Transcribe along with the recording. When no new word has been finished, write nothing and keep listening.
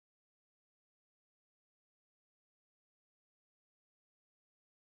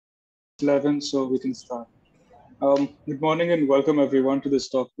11, so we can start. Good morning and welcome everyone to this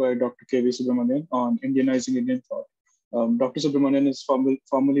talk by Dr. K.V. Subramanian on Indianizing Indian thought. Dr. Subramanian is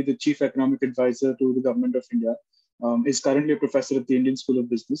formerly the Chief Economic Advisor to the Government of India. Is currently a professor at the Indian School of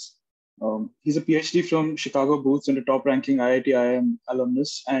Business. He's a PhD from Chicago Booth and a top-ranking IIT-IIM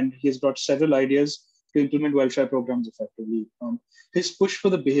alumnus, and he has brought several ideas to implement welfare programs effectively. His push for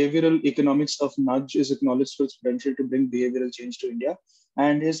the behavioral economics of nudge is acknowledged for its potential to bring behavioral change to India.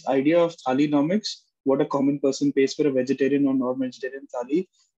 And his idea of thali-nomics, what a common person pays for a vegetarian or non-vegetarian thali,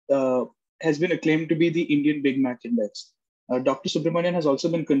 has been acclaimed to be the Indian Big Mac Index. Dr. Subramanian has also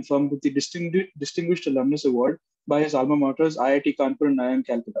been confirmed with the Distinguished Alumnus Award by his alma maters, IIT Kanpur and IIM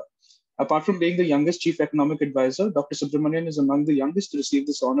Calcutta. Apart from being the youngest Chief Economic Advisor, Dr. Subramanian is among the youngest to receive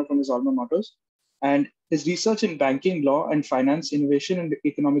this honor from his alma maters. And his research in banking, law, and finance, innovation and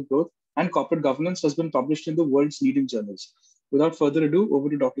economic growth, and corporate governance has been published in the world's leading journals. Without further ado, over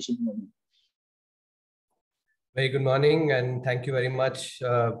to Dr. Subramanian. Very good morning, and thank you very much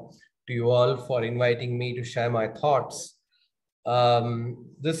to you all for inviting me to share my thoughts.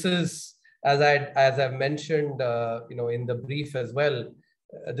 This is, as I've mentioned, in the brief as well.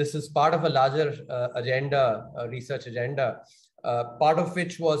 This is part of a larger agenda, a research agenda, part of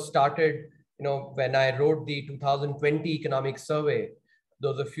which was started, when I wrote the 2020 economic survey.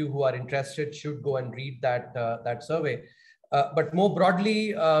 Those of you who are interested should go and read that survey. But more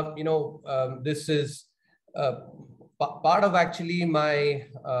broadly, this is part of actually my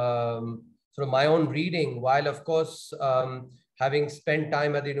sort of my own reading. While of course, having spent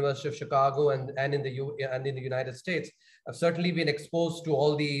time at the University of Chicago and in the United States, I've certainly been exposed to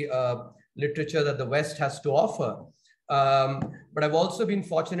all the literature that the West has to offer. But I've also been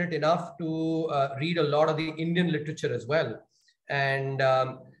fortunate enough to read a lot of the Indian literature as well. And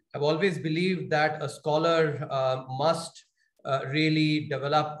I've always believed that a scholar must really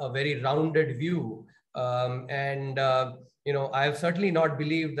develop a very rounded view. I've certainly not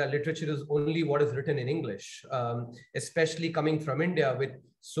believed that literature is only what is written in English, especially coming from India with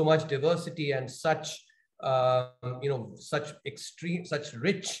so much diversity and such, such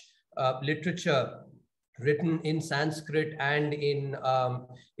rich literature written in Sanskrit and in,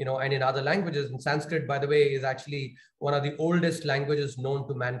 and in other languages. And Sanskrit, by the way, is actually one of the oldest languages known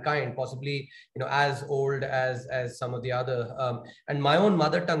to mankind, possibly, as old as some of the other, and my own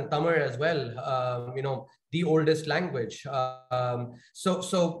mother tongue, Tamil as well, the oldest language.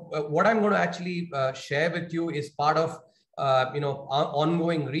 So what I'm going to actually share with you is part of,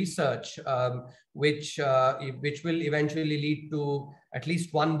 ongoing research, which will eventually lead to at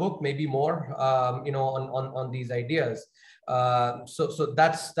least one book, maybe more, on these ideas. So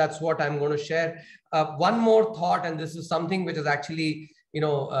that's what I'm going to share. One more thought, and this is something which is actually,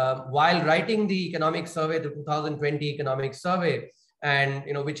 while writing the economic survey, the 2020 economic survey, and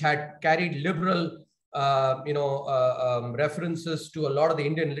which had carried liberal, references to a lot of the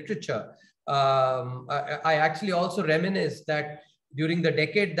Indian literature. I actually also reminisce that during the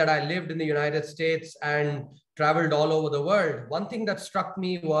decade that I lived in the United States and traveled all over the world, one thing that struck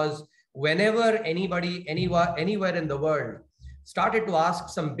me was whenever anybody, anywhere in the world started to ask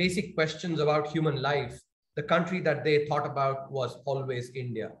some basic questions about human life, the country that they thought about was always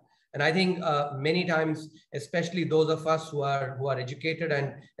India. And I think many times, especially those of us who are educated,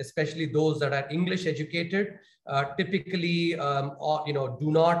 and especially those that are English educated, typically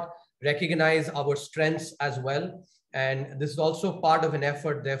do not recognize our strengths as well. And this is also part of an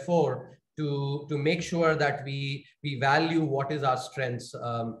effort, therefore, to make sure that we value what is our strengths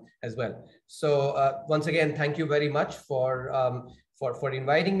as well. So once again, thank you very much for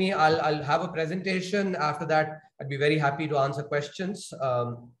inviting me. I'll have a presentation. After that, I'd be very happy to answer questions.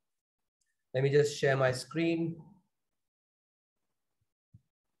 Let me just share my screen.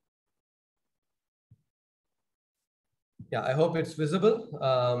 Yeah, I hope it's visible.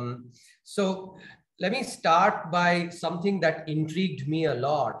 So let me start by something that intrigued me a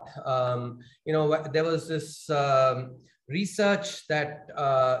lot. There was this research that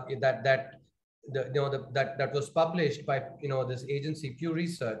was published by this agency, Pew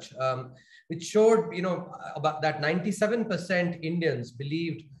Research, which showed about that 97% Indians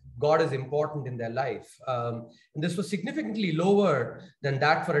believed God is important in their life. And this was significantly lower than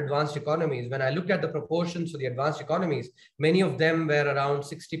that for advanced economies. When I looked at the proportions for the advanced economies, many of them were around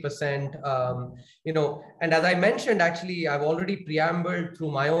 60%. And as I mentioned, actually, I've already preambled through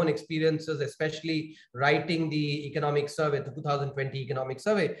my own experiences, especially writing the economic survey, the 2020 economic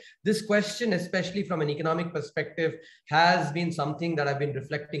survey. This question, especially from an economic perspective, has been something that I've been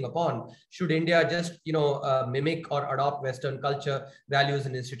reflecting upon. Should India just, mimic or adopt Western culture, values,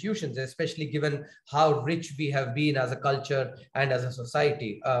 and institutions institutions, especially given how rich we have been as a culture and as a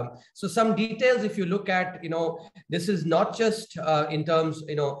society. So some details, if you look at, this is not just in terms,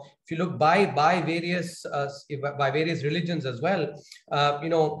 if you look by various religions as well,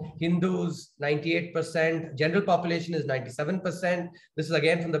 Hindus 98%, general population is 97%. This is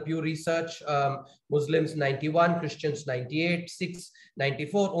again from the Pew Research. Muslims 91, Christians 98, Sikhs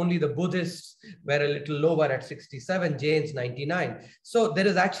 94. Only the Buddhists were a little lower at 67, Jains 99. So there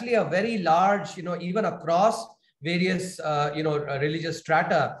is actually a very large, even across various, religious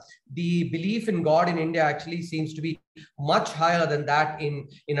strata, the belief in God in India actually seems to be much higher than that in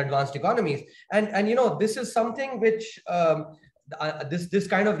advanced economies. And this is something which this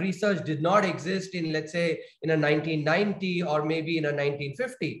kind of research did not exist in, let's say, in a 1990 or maybe in a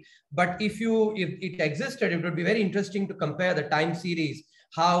 1950. But if it existed, it would be very interesting to compare the time series,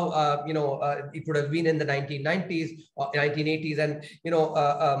 how it would have been in the 1990s or 1980s. And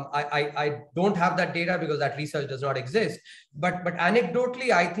I don't have that data because that research does not exist. But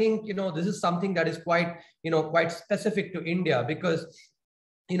anecdotally, I think this is something that is quite specific to India, because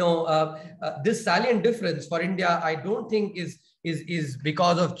this salient difference for India, I don't think is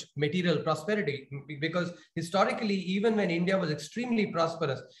because of material prosperity, because historically, even when India was extremely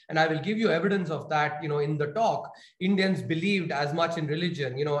prosperous, and I will give you evidence of that, in the talk, Indians believed as much in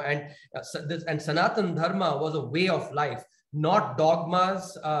religion, and Sanatan Dharma was a way of life, not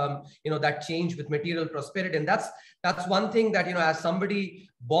dogmas, that change with material prosperity. And that's one thing that, as somebody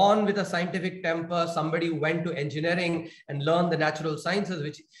born with a scientific temper, somebody who went to engineering and learned the natural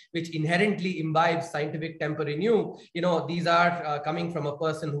sciences, which inherently imbibes scientific temper in you, these are coming from a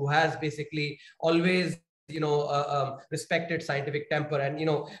person who has basically always respected scientific temper. And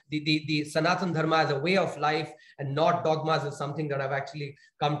the Sanatan Dharma as a way of life and not dogmas is something that I've actually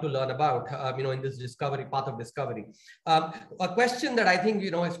come to learn about in this path of discovery. A question that I think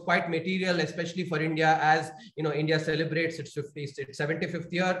is quite material, especially for India, as India celebrates its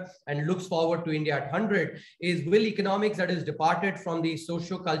 75th year and looks forward to India at 100, is, will economics that is departed from the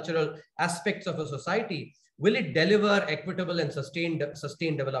socio-cultural aspects of a society, will it deliver equitable and sustained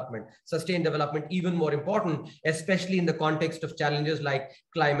development? Sustained development, even more important, especially in the context of challenges like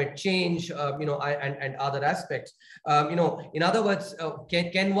climate change, and other aspects. In other words,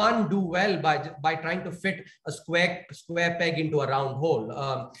 can one do well by trying to fit a square peg into a round hole?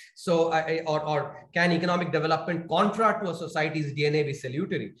 Or can economic development, contrary to a society's DNA, be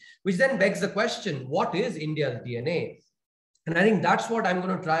salutary? Which then begs the question: what is India's DNA? And I think that's what I'm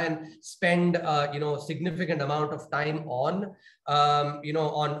going to try and spend, significant amount of time on,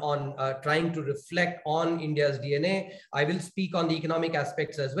 trying to reflect on India's DNA. I will speak on the economic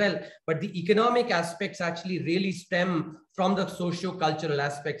aspects as well, but the economic aspects actually really stem from the socio-cultural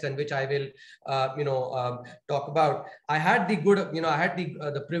aspects, and which I will, talk about. I had the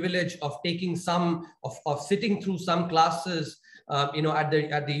the privilege of taking of sitting through some classes at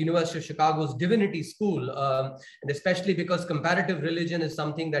the University of Chicago's Divinity School, and especially because comparative religion is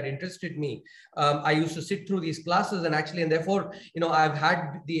something that interested me. I used to sit through these classes, and therefore, I've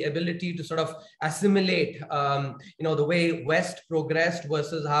had the ability to sort of assimilate, the way West progressed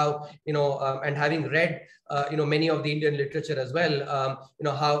versus how, and having read, many of the Indian literature as well,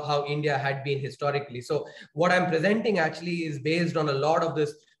 how India had been historically. So what I'm presenting actually is based on a lot of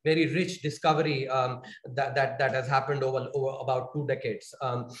this very rich discovery that has happened over about 2 decades.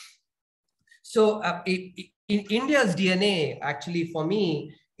 In India's DNA, actually, for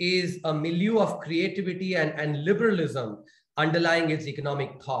me, is a milieu of creativity and liberalism underlying its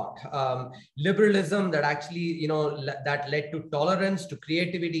economic thought. Liberalism that actually, that led to tolerance, to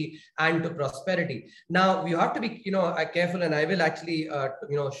creativity, and to prosperity. Now, you have to be, careful, and I will actually,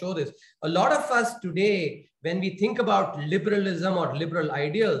 show this. A lot of us today, when we think about liberalism or liberal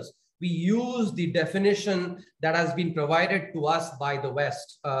ideals, we use the definition that has been provided to us by the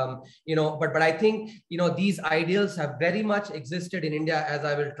West. But I think, these ideals have very much existed in India, as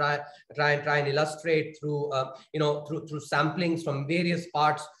I will try and illustrate through, through samplings from various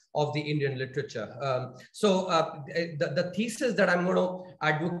parts of the Indian literature. The thesis that I'm going to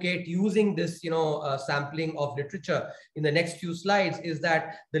advocate using this, sampling of literature in the next few slides is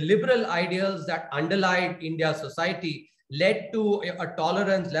that the liberal ideals that underlie India's society led to a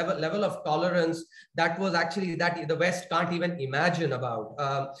tolerance level of tolerance that was actually that the West can't even imagine about,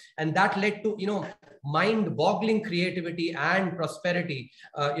 and that led to mind-boggling creativity and prosperity,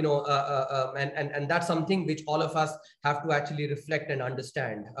 and that's something which all of us have to actually reflect and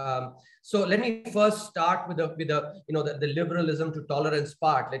understand. So let me first start with the liberalism to tolerance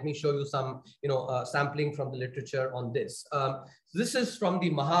part. Let me show you some sampling from the literature on this. This is from the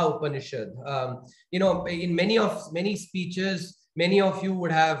Maha Upanishad. In many speeches, Many of you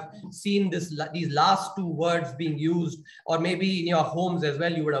would have seen these last two words being used, or maybe in your homes as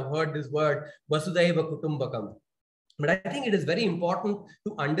well, you would have heard this word, Vasudhaiva Kutumbakam. But I think it is very important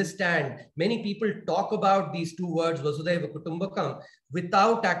to understand, many people talk about these two words, Vasudhaiva Kutumbakam,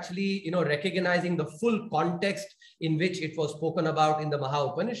 without actually, recognizing the full context in which it was spoken about in the Maha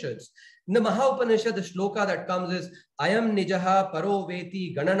Upanishads. In the Maha Upanishad, the shloka that comes is, Ayam nijaha paro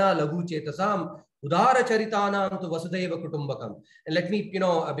veti ganana laghu chetasam udara charitanam to Vasudhaiva Kutumbakam. And let me,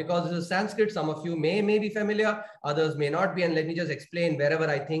 because this is Sanskrit, some of you may be familiar, others may not be. And let me just explain wherever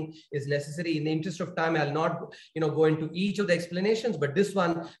I think is necessary. In the interest of time, I'll not, go into each of the explanations, but this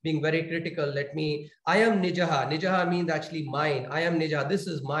one being very critical, I am nijaha. Nijaha means actually mine. I am nijaha. This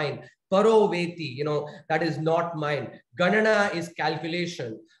is mine. Paro veti, that is not mine. Ganana is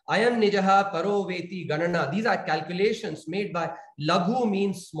calculation. Ayam nijaha paro veti ganana. These are calculations made by laghu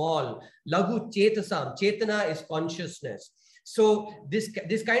means small. Laghu chetasam. Chetana is consciousness. So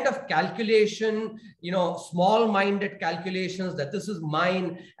this kind of calculation, small-minded calculations that this is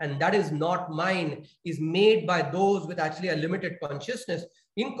mine and that is not mine is made by those with actually a limited consciousness.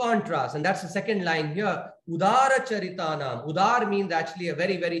 In contrast, and that's the second line here, Udara Charitanam. Udar means actually a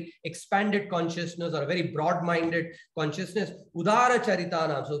very, very expanded consciousness or a very broad-minded consciousness. Udara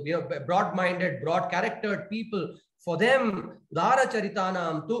Charitanam. So, broad-minded, broad-charactered people, for them, Udara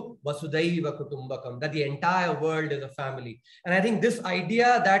Charitanam tu Vasudhaiva Kutumbakam, that the entire world is a family. And I think this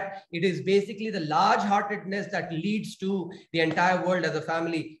idea that it is basically the large-heartedness that leads to the entire world as a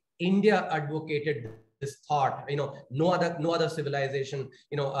family, India advocated this thought. No other civilization,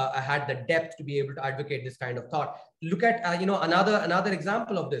 had the depth to be able to advocate this kind of thought. Look at, another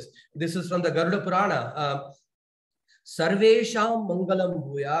example of this. This is from the Garuda Purana. Sarvesham Mangalam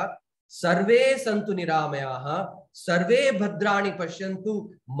Bhuyat, Sarve Santu Niramayaha, Sarve Bhadrani Pashyantu,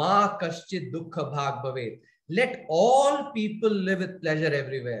 Ma Kaschit Dukkha Bhag Bhavet. Let all people live with pleasure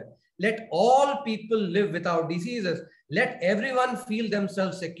everywhere. Let all people live without diseases. Let everyone feel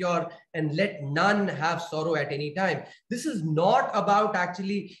themselves secure and let none have sorrow at any time. This is not about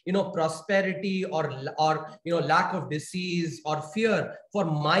actually, prosperity or lack of disease or fear for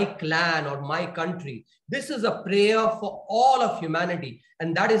my clan or my country. This is a prayer for all of humanity.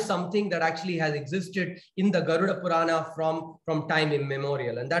 And that is something that actually has existed in the Garuda Purana from time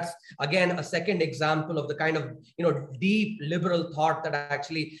immemorial. And that's, again, a second example of the kind of, deep liberal thought that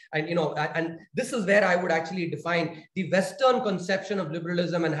actually, and this is where I would actually define the Western conception of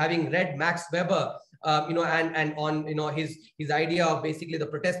liberalism. And having read Max Weber, and on, his idea of basically the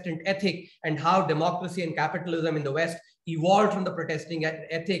Protestant ethic and how democracy and capitalism in the West evolved from the Protestant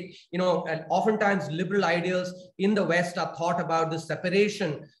ethic, and oftentimes liberal ideals in the West are thought about the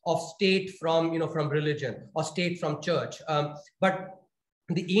separation of state from, from religion or state from church. But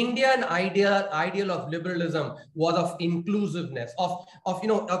the Indian ideal of liberalism was of inclusiveness, of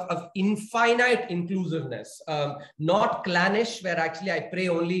infinite inclusiveness, not clannish, where actually I pray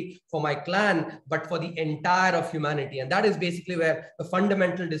only for my clan, but for the entire of humanity. And that is basically where the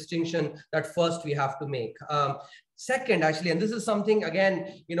fundamental distinction that first we have to make. Second, actually, and this is something,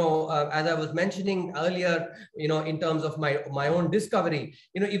 again, as I was mentioning earlier, in terms of my own discovery,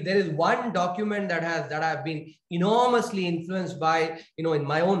 if there is one document that I've been enormously influenced by, in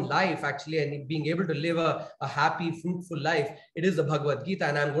my own life, actually, and being able to live a happy, fruitful life, it is the Bhagavad Gita.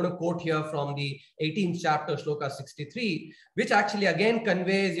 And I'm going to quote here from the 18th chapter, Shloka 63, which actually, again,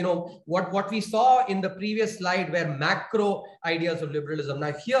 conveys, what we saw in the previous slide were macro ideas of liberalism.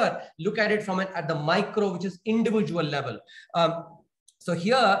 Now, here, look at it at the micro, which is individual level. So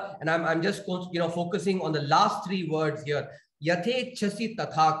here, and I'm just focusing on the last three words here. Yathechasi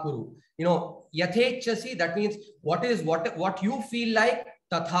tatha kuru. Yathechasi, that means what you feel like,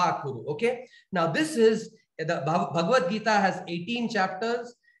 tatha kuru. Okay. Now this is the Bhagavad Gita has 18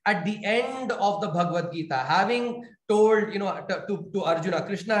 chapters. At the end of the Bhagavad Gita, having told, to Arjuna,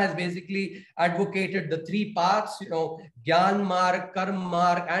 Krishna has basically advocated the three paths, Gyan Marg, Karma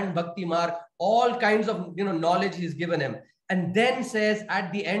Marg, and Bhakti Marg, all kinds of, knowledge he's given him. And then says,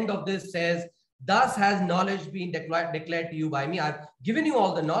 at the end of this says, thus has knowledge been declared to you by me. I've given you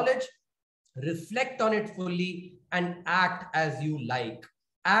all the knowledge, reflect on it fully and act as you like.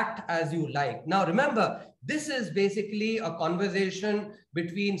 Act as you like. Now, remember, this is basically a conversation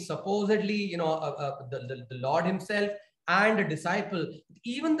between supposedly, the Lord himself and a disciple.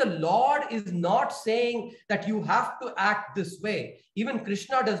 Even the Lord is not saying that you have to act this way. Even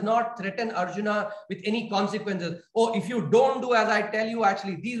Krishna does not threaten Arjuna with any consequences. Oh, if you don't do as I tell you,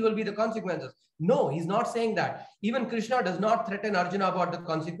 actually, these will be the consequences. No, he's not saying that. Even Krishna does not threaten Arjuna about the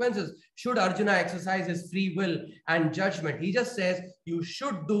consequences should Arjuna exercise his free will and judgment. He just says, you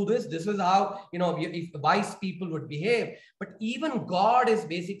should do this. This is how, if wise people would behave. But even God is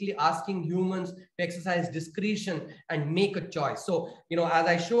basically asking humans to exercise discretion and make a choice. So, as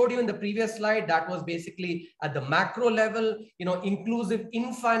I showed you in the previous slide, that was basically at the macro level, inclusive,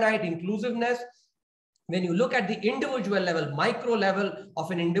 infinite inclusiveness. When you look at the individual level, micro level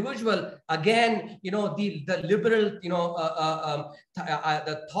of an individual, again, the liberal,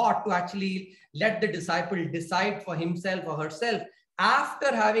 the thought to actually let the disciple decide for himself or herself,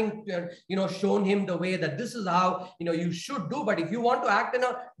 after having, shown him the way that this is how, you should do. But if you want to act in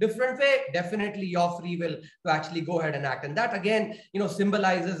a different way, definitely your free will to actually go ahead and act. And that again,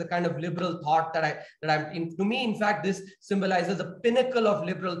 symbolizes a kind of liberal thought to me, in fact, this symbolizes the pinnacle of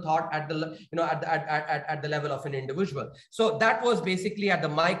liberal thought at the, at the level of an individual. So that was basically at the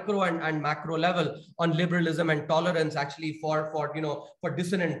micro and macro level on liberalism and tolerance, actually for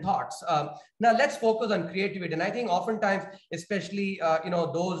dissonant thoughts. Now let's focus on creativity. And I think oftentimes, especially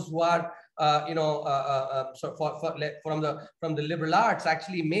those who are from the liberal arts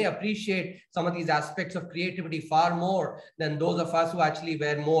actually may appreciate some of these aspects of creativity far more than those of us who actually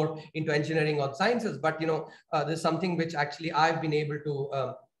were more into engineering or sciences. But there's something which actually I've been able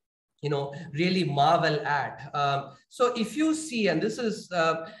to really marvel at. So if you see, and this is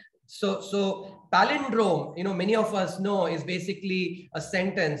so palindrome, many of us know, is basically a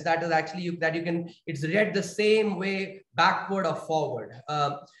sentence that is actually it's read the same way backward or forward.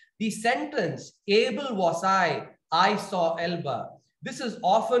 The sentence, able was I saw Elba. This is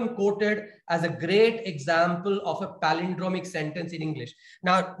often quoted as a great example of a palindromic sentence in English.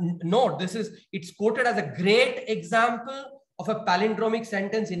 Now, note, it's quoted as a great example of a palindromic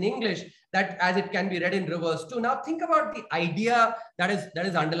sentence in English, that as it can be read in reverse too. Now think about the idea that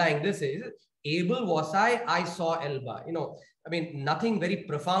is underlying this is, able was I saw Elba. Nothing very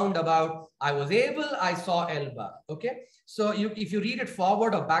profound about I was able, I saw Elba. Okay. So if you read it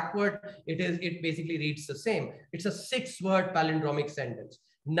forward or backward, it basically reads the same. It's a 6-word palindromic sentence.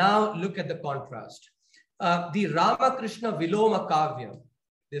 Now look at the contrast. The Ramakrishna Viloma Kavya.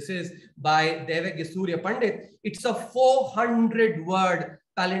 This is by Devagya Surya Pandit. It's a 400-word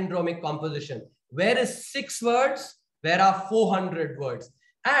palindromic composition. Where is 6 words? There are 400 words.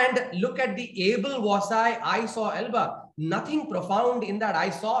 And look at the able was I saw Elba. Nothing profound in that. I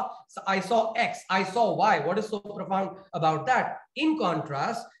saw X, I saw Y. What is so profound about that? In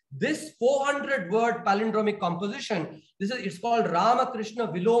contrast, this 400-word palindromic composition, it's called Ramakrishna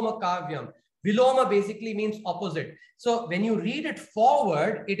Viloma Kavyam. Viloma basically means opposite. So when you read it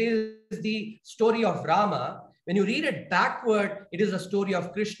forward, it is the story of Rama. When you read it backward, it is a story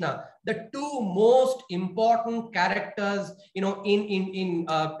of Krishna. The two most important characters, in Indian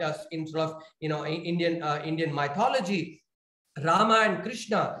mythology, Rama and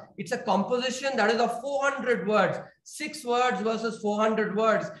Krishna. It's a composition that is of 400 words, 6 words versus 400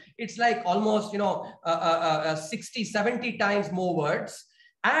 words. It's like almost 60, 70 times more words.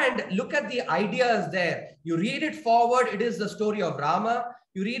 And look at the ideas there. You read it forward, it is the story of Rama.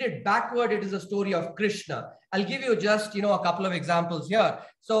 You read it backward, it is the story of Krishna. I'll give you just, a couple of examples here.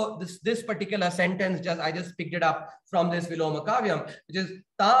 So this particular sentence, I just picked it up from this Viloma Kavyam, which is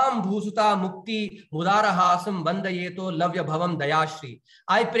Tam Bhusuta Mukti Mudarahasam Vandayeto Lavya Bhavam Dayashri.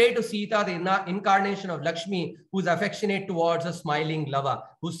 I pray to Sita, the incarnation of Lakshmi, who's affectionate towards a smiling lover,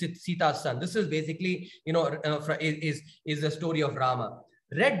 who's Sita's son. This is basically, is the story of Rama.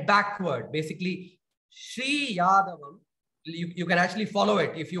 Read backward, basically, Shri Yadavam. You can actually follow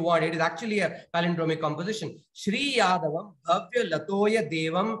it if you want. It is actually a palindromic composition. Shri Yadavam Bhavya Latoya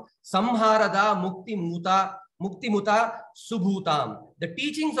Devam Samharada Mukti Muta Subhutam. The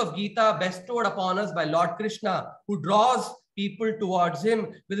teachings of Gita bestowed upon us by Lord Krishna, who draws people towards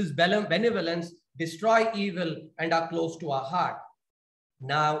him with his benevolence, destroy evil, and are close to our heart.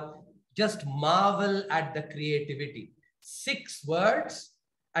 Now, just marvel at the creativity. 6 words,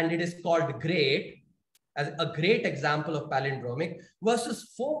 and it is called great, as a great example of palindromic,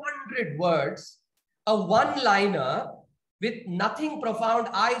 versus 400 words, a one-liner with nothing profound.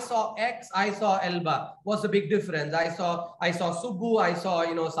 I saw X, I saw Elba. What's the big difference? I saw Subbu, I saw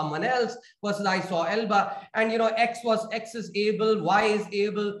someone else, versus I saw Elba. And X is able, Y is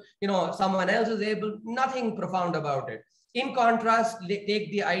able, someone else is able. Nothing profound about it. In contrast,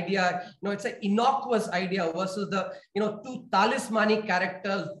 take the idea, it's an innocuous idea versus the, 2 talismanic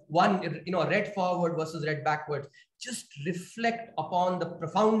characters, one, read forward versus read backwards. Just reflect upon the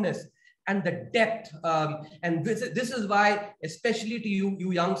profoundness and the depth. And this is why, especially to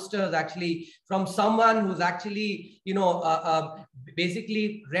you youngsters, actually, from someone who's actually, basically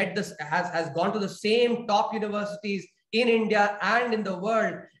read this, has gone to the same top universities in India and in the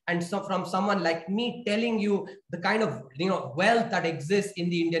world, and so from someone like me telling you the kind of wealth that exists in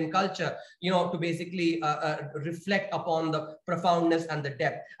the Indian culture, to basically reflect upon the profoundness and the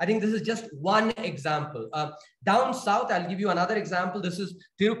depth. I think this is just one example. Down south, I'll give you another example. This is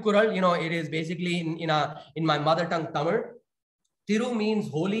Tirukural. It is basically in my mother tongue Tamil. Tiru means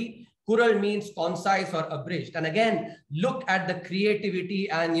holy. Kural means concise or abridged. And again, look at the creativity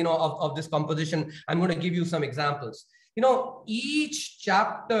and of this composition. I'm going to give you some examples. Each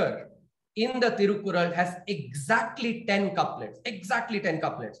chapter in the Tirukural has exactly 10 couplets,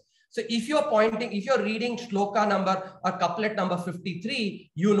 So if you're reading shloka number or couplet number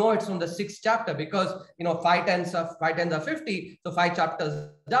 53, it's from the 6th chapter, because 5 tens are 50. So 5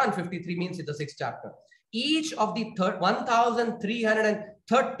 chapters done, 53 means it's the 6th chapter. Each of the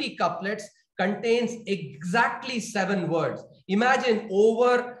 1,330 couplets contains exactly 7 words. Imagine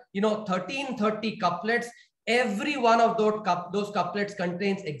over 1,330 couplets. Every one of those couplets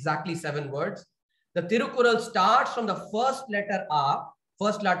contains exactly 7 words. The Tirukural starts from the first letter R,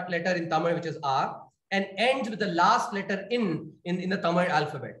 first letter in Tamil, which is R, and ends with the last letter in the Tamil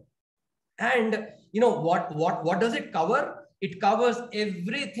alphabet. And what does it cover? It covers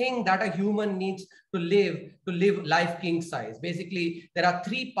everything that a human needs to live life king size. Basically, there are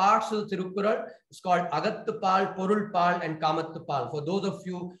 3 parts of the Tirukural. It's called Agattupal, Porulpal, and Kamattupal. For those of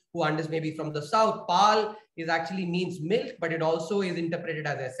you who understand maybe from the south, Pal is actually means milk, but it also is interpreted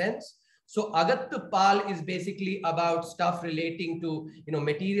as essence. So Agattupal is basically about stuff relating to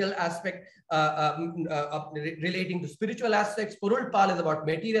material aspect, relating to spiritual aspects. Porulpal is about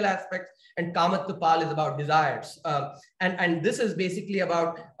material aspects, and Kamattupal is about desires. And this is basically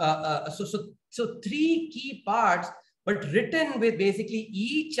about so 3 key parts, but written with basically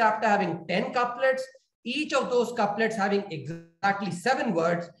each chapter having 10 couplets, each of those couplets having exactly 7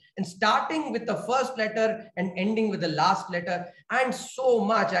 words, and starting with the first letter and ending with the last letter, and so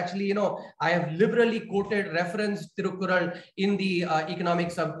much. Actually, I have liberally quoted, referenced Tirukural in the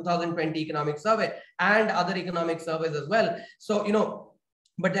 2020 economic survey and other economic surveys as well. So,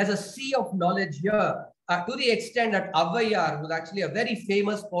 but there's a sea of knowledge here, to the extent that Avvaiyar, who's actually a very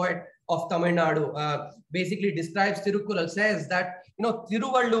famous poet of Tamil Nadu, basically describes Tirukural, says that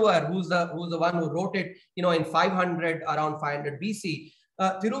Thiruvalluvar, who's the one who wrote it, in around 500 BC.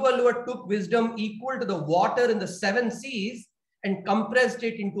 Thiruvalluvar took wisdom equal to the water in the 7 seas and compressed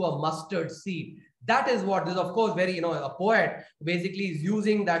it into a mustard seed. That is what this, of course, very, a poet basically is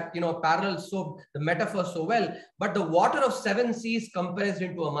using that, parallel, so the metaphor so well, but the water of 7 seas compressed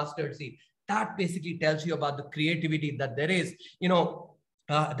into a mustard seed. That basically tells you about the creativity that there is,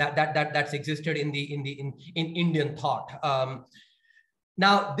 that's existed in Indian thought.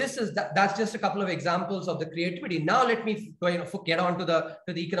 Now, that's just a couple of examples of the creativity. Now, let me get on to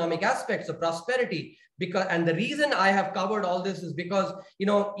the economic aspects of prosperity. And the reason I have covered all this is because,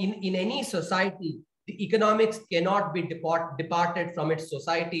 in any society, the economics cannot be departed from its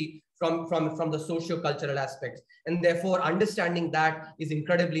society, from the socio-cultural aspects. And therefore, understanding that is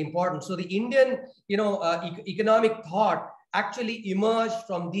incredibly important. So the Indian, economic thought actually emerged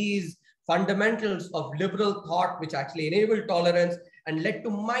from these fundamentals of liberal thought, which actually enabled tolerance and led to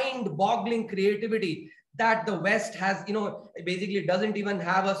mind-boggling creativity that the West has, basically doesn't even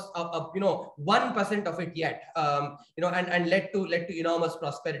have 1% of it yet, and led to enormous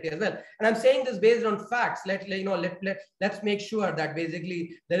prosperity as well. And I'm saying this based on facts. Let's make sure that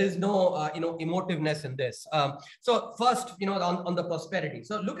basically there is no, emotiveness in this. So first, on the prosperity.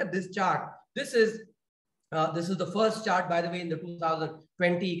 So look at this chart. This is the first chart, by the way, in the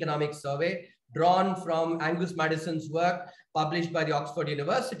 2020 economic survey, drawn from Angus Madison's work, published by the Oxford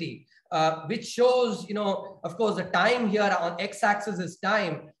University, which shows, of course, the time here on x-axis is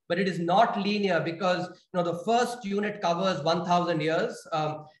time, but it is not linear because, the first unit covers 1,000 years.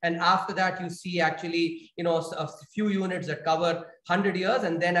 And after that, you see actually, a few units that cover 100 years.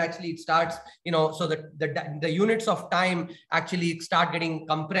 And then actually it starts, so the units of time actually start getting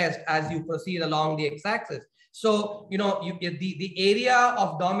compressed as you proceed along the x-axis. So, the area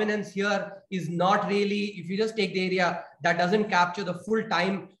of dominance here is not really, if you just take the area, that doesn't capture the full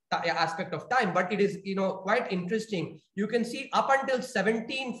time aspect of time, but it is, quite interesting. You can see up until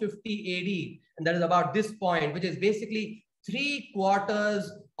 1750 AD, and that is about this point, which is basically 3/4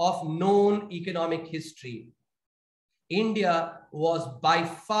 of known economic history. India was by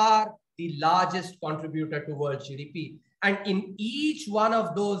far the largest contributor to world GDP. And in each one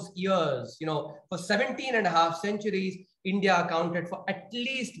of those years, for 17.5 centuries, India accounted for at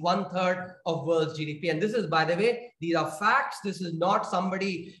least 1/3 of world's GDP. And this is, by the way, these are facts. This is not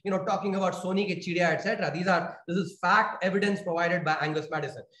somebody, talking about Sony ke chidiya, etc. This is fact evidence provided by Angus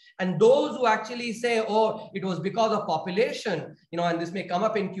Madison. And those who actually say, oh, it was because of population, and this may come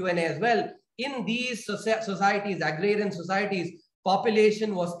up in Q&A as well. In these societies, agrarian societies,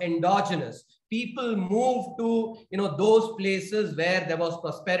 population was endogenous. People moved to, those places where there was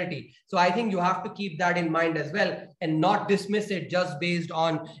prosperity. So I think you have to keep that in mind as well and not dismiss it just based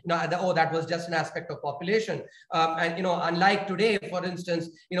on, oh, that was just an aspect of population. And, unlike today, for instance,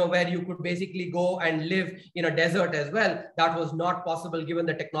 where you could basically go and live in a desert as well, that was not possible given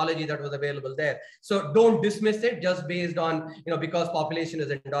the technology that was available there. So don't dismiss it just based on, because population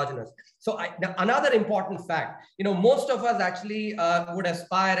is endogenous. So another important fact, most of us actually would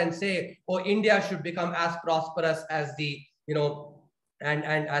aspire and say, oh, India should become as prosperous as the, and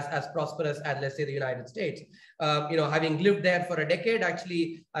as prosperous as, let's say, the United States. Having lived there for a decade,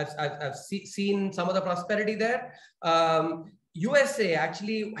 actually, I've seen some of the prosperity there. USA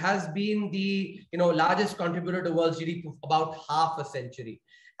actually has been the, largest contributor to world's GDP for about half a century.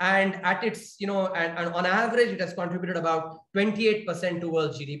 And at its, and on average, it has contributed about 28% to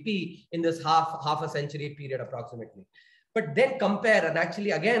world GDP in this half a century period approximately. But then compare and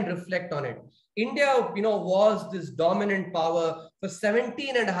actually again reflect on it. India, was this dominant power for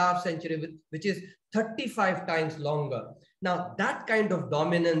 17.5 centuries, which is 35 times longer. Now, that kind of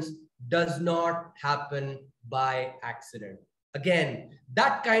dominance does not happen by accident. Again,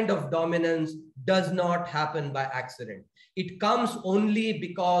 that kind of dominance does not happen by accident. It comes only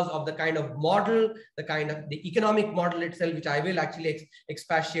because of the kind of model, the economic model itself, which I will actually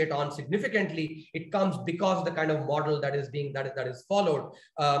expatiate on significantly. It comes because of the kind of model that is followed,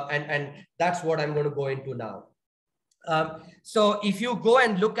 and that's what I'm going to go into now. So if you go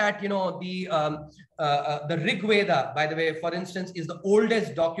and look at, the Rig Veda, by the way, for instance, is the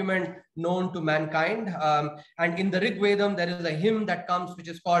oldest document known to mankind. And in the Rig Vedam, there is a hymn that comes, which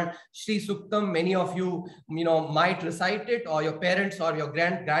is called Shri Suktam. Many of you, might recite it, or your parents or your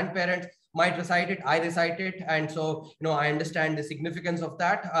grandparents might recite it. I recite it. And so, I understand the significance of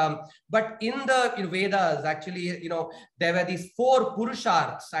that. But in the Vedas, actually, there were these 4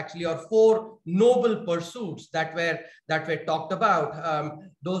 purusharths, actually, or 4 noble pursuits that were talked about.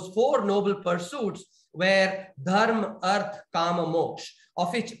 Those 4 noble pursuits were dharma, arth, kama, moksha,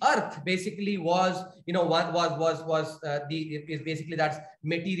 of which arth basically was, basically that's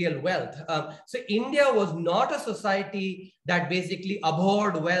material wealth. So India was not a society that basically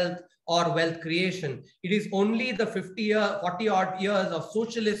abhorred wealth or wealth creation. It is only the 40 odd years of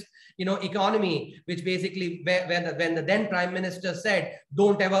socialist, economy, which basically when the then Prime Minister said,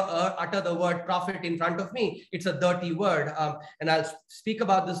 don't ever utter the word profit in front of me, it's a dirty word. And I'll speak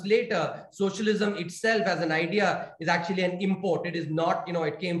about this later. Socialism itself as an idea is actually an import. It is not,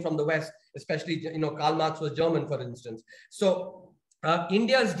 it came from the West, especially, Karl Marx was German, for instance. So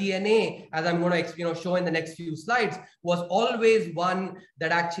India's DNA, as I'm going to show in the next few slides, was always one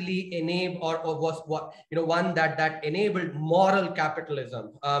that actually enabled, or was what one that enabled moral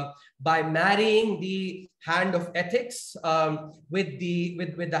capitalism by marrying the hand of ethics with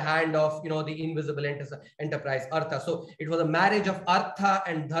the hand of the invisible enterprise artha. So it was a marriage of artha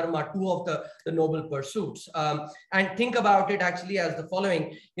and dharma, 2 of the noble pursuits. And think about it actually as the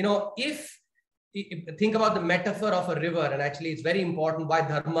following: think about the metaphor of a river, and actually it's very important why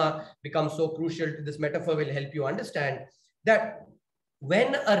dharma becomes so crucial. This metaphor will help you understand that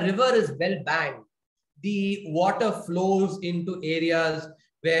when a river is well banked, the water flows into areas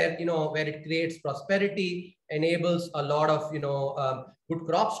where where it creates prosperity, enables a lot of good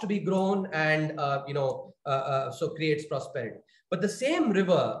crops to be grown, and so creates prosperity. But the same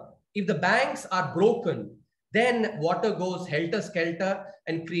river, if the banks are broken, then water goes helter-skelter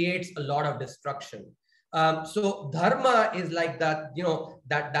and creates a lot of destruction. So dharma is like that,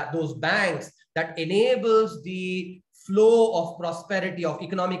 those banks that enables the flow of prosperity, of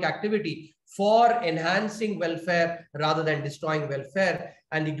economic activity for enhancing welfare rather than destroying welfare.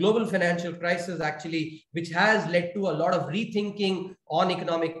 And the global financial crisis actually, which has led to a lot of rethinking on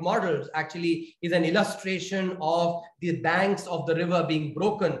economic models, actually is an illustration of the banks of the river being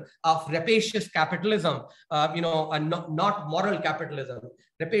broken, of rapacious capitalism, and not moral capitalism.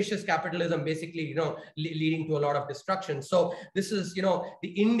 Rapacious capitalism basically, leading to a lot of destruction. So this is, the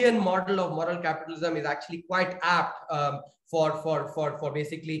Indian model of moral capitalism is actually quite apt for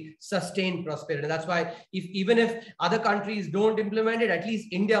basically sustained prosperity. And that's why even if other countries don't implement it, at least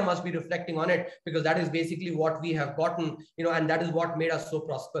India must be reflecting on it, because that is basically what we have gotten, and that is what made us so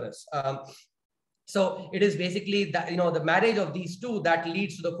prosperous. So it is basically that, the marriage of these two that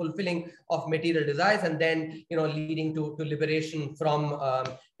leads to the fulfilling of material desires, and then, leading to liberation from,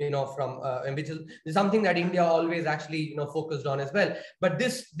 which is something that India always actually, focused on as well. But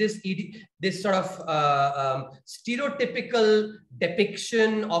this sort of stereotypical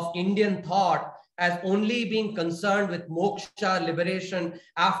depiction of Indian thought as only being concerned with moksha, liberation,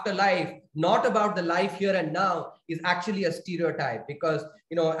 afterlife, not about the life here and now, is actually a stereotype. Because,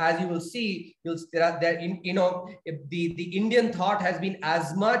 as you will see, the Indian thought has been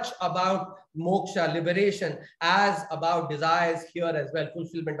as much about moksha, liberation, as about desires here as well,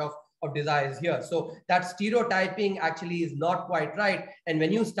 fulfillment of desires here. So that stereotyping actually is not quite right. And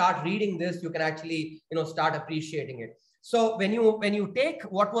when you start reading this, you can actually, start appreciating it. So when you take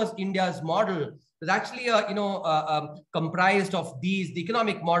what was India's model, it's actually comprised of these. The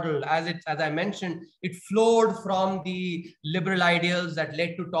economic model, as I mentioned, it flowed from the liberal ideals that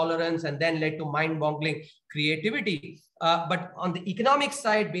led to tolerance and then led to mind-boggling creativity. But on the economic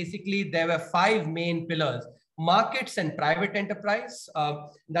side, basically, there were 5 main pillars: markets and private enterprise.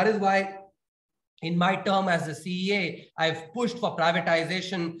 That is why, in my term as the CEA, I've pushed for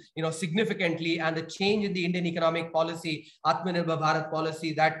privatization, significantly, and the change in the Indian economic policy, Atmanirbhar Bharat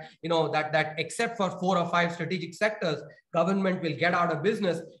policy, that, that except for 4 or 5 strategic sectors, government will get out of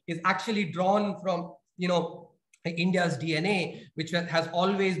business, is actually drawn from, India's DNA, which has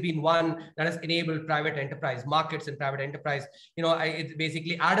always been one that has enabled private enterprise, markets and private enterprise. It's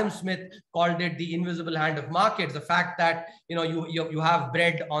basically, Adam Smith called it the invisible hand of markets. The fact that, you have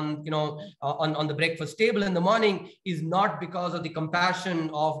bread on, on the breakfast table in the morning is not because of the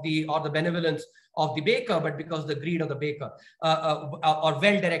compassion or the benevolence of the baker, but because of the greed of the baker, or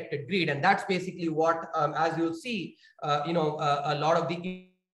well-directed greed. And that's basically what, as you'll see, a lot of the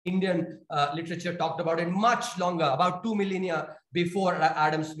Indian literature talked about it much longer, about 2 millennia before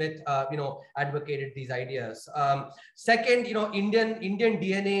Adam Smith, advocated these ideas. Second, Indian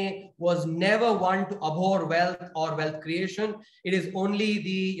DNA was never one to abhor wealth or wealth creation. It is only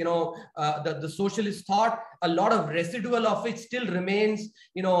the socialist thought, a lot of residual of it still remains,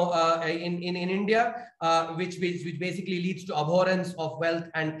 in India, which basically leads to abhorrence of wealth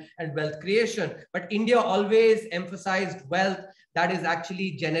and wealth creation. But India always emphasized wealth that is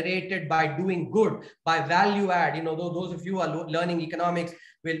actually generated by doing good, by value add. Those of you who are learning economics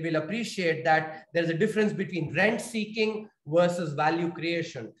will appreciate that there's a difference between rent seeking versus value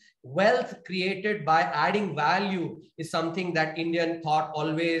creation. Wealth created by adding value is something that Indian thought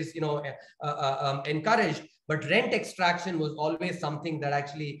always, encouraged. But rent extraction was always something that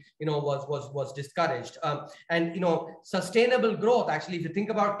actually, was discouraged. And, sustainable growth, actually, if you think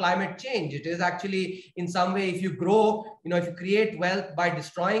about climate change, it is actually, in some way, if you grow, if you create wealth by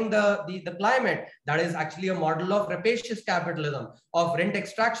destroying the climate, that is actually a model of rapacious capitalism, of rent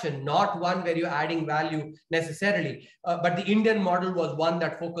extraction, not one where you're adding value necessarily. But the Indian model was one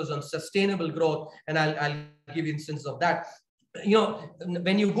that focused on sustainable growth. And I'll give instances of that.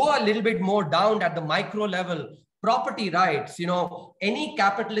 When you go a little bit more down at the micro level, property rights, any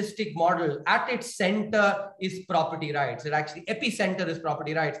capitalistic model at its center is property rights. It actually, epicenter is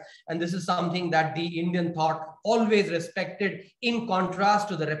property rights. And this is something that the Indian thought always respected, in contrast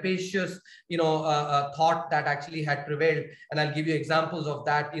to the rapacious, thought that actually had prevailed. And I'll give you examples of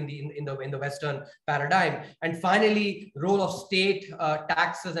that in the Western paradigm. And finally, role of state,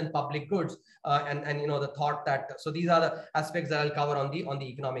 taxes and public goods. And the thought that, so these are the aspects that I'll cover on the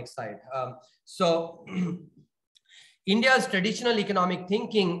economic side. India's traditional economic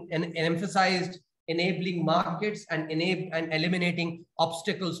thinking emphasized enabling markets and eliminating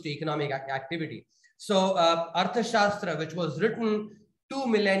obstacles to economic activity. So Arthashastra, which was written 2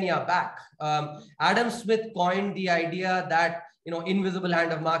 millennia back, Adam Smith coined the idea that, invisible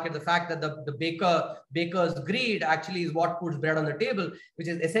hand of market, the fact that the baker's greed actually is what puts bread on the table, which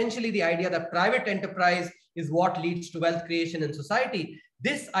is essentially the idea that private enterprise is what leads to wealth creation in society.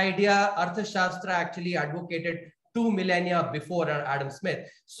 This idea, Arthashastra actually advocated 2 millennia before Adam Smith.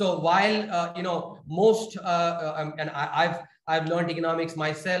 So while, most, and I've learned economics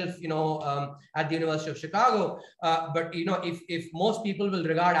myself, at the University of Chicago. But, if most people will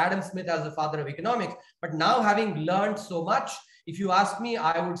regard Adam Smith as the father of economics, but now having learned so much, if you ask me,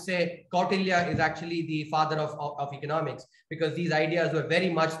 I would say Kautilya is actually the father of economics, because these ideas were very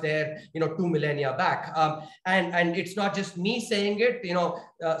much there, 2 millennia back. And it's not just me saying it,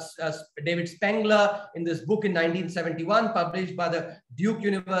 David Spengler, in this book in 1971, published by the Duke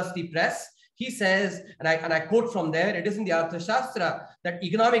University Press, he says, and I quote from there, it is in the Arthashastra that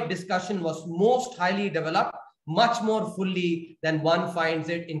economic discussion was most highly developed, much more fully than one finds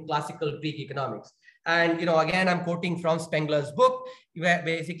it in classical Greek economics. And, again, I'm quoting from Spengler's book, where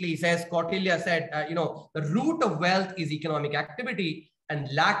basically he says, Kautilya said, the root of wealth is economic activity, and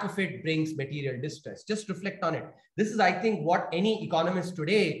lack of it brings material distress. Just reflect on it. This is, I think, what any economist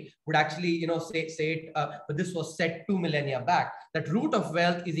today would actually, say it, but this was said 2 millennia back, that root of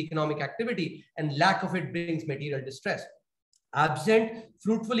wealth is economic activity, and lack of it brings material distress. Absent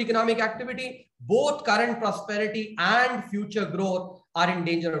fruitful economic activity, both current prosperity and future growth are in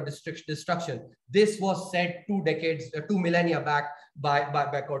danger of destruction. This was said 2 millennia back by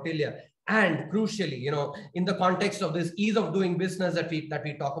Kautilya. And crucially, in the context of this ease of doing business that we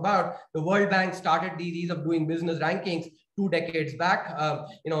talk about, the World Bank started these ease of doing business rankings 2 decades back.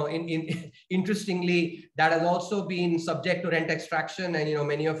 Interestingly, that has also been subject to rent extraction, and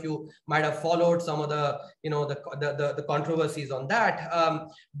many of you might have followed some of the the controversies on that.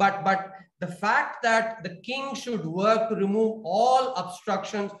 But the fact that the king should work to remove all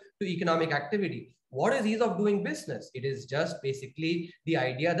obstructions to economic activity. What is ease of doing business? It is just basically the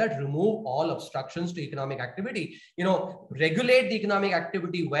idea that remove all obstructions to economic activity. Regulate the economic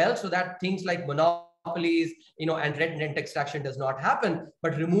activity well, so that things like monopolies, and rent extraction does not happen,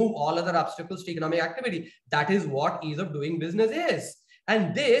 but remove all other obstacles to economic activity. That is what ease of doing business is.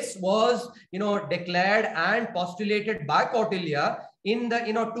 And this was, declared and postulated by Kautilya in the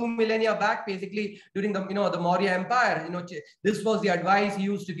 2 millennia back, basically during the the Maurya Empire. This was the advice he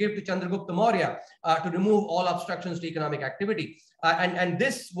used to give to Chandragupta Maurya to remove all obstructions to economic activity. And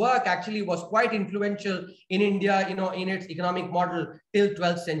this work actually was quite influential in India, in its economic model till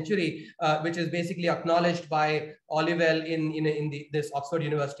 12th century, which is basically acknowledged by Olivelle in this Oxford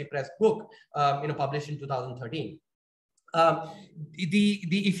University Press book, published in 2013.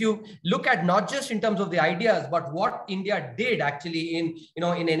 If you look at not just in terms of the ideas, but what India did actually in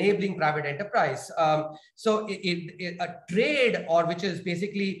enabling private enterprise. So a trade, or which is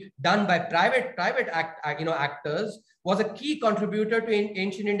basically done by private actors, was a key contributor to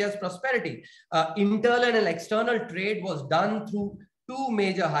ancient India's prosperity. Internal and external trade was done through 2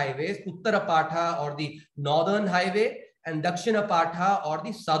 major highways: Uttara Patha, or the northern highway, and Dakshina Patha, or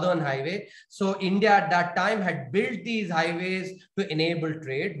the southern highway. So India at that time had built these highways to enable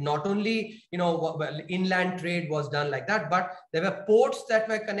trade. Not only, inland trade was done like that, but there were ports that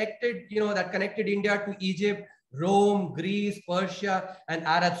were connected, that connected India to Egypt, Rome, Greece, Persia, and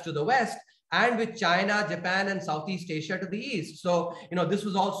Arabs to the west, and with China, Japan, and Southeast Asia to the east. So, this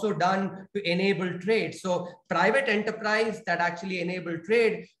was also done to enable trade. So private enterprise that actually enabled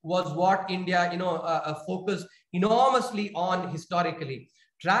trade was what India, focused enormously on historically.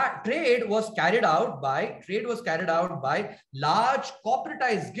 Trade was carried out by large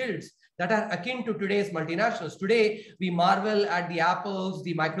corporatized guilds that are akin to today's multinationals. Today, we marvel at the Apples,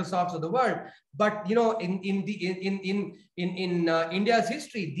 the Microsofts of the world. But in India's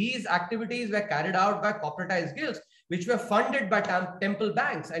history, these activities were carried out by corporatized guilds, which were funded by temple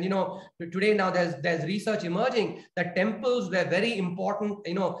banks. And today now there's research emerging that temples were very important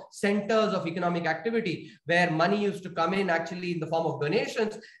centers of economic activity, where money used to come in actually in the form of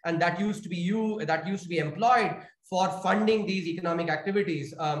donations, and that used to be employed for funding these economic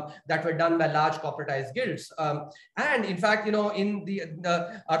activities that were done by large corporatized guilds. And in fact, in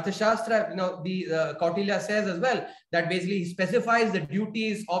the Arthashastra, the Kautilya says as well that basically he specifies the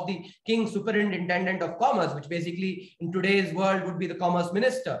duties of the king superintendent of commerce, which basically in today's world would be the commerce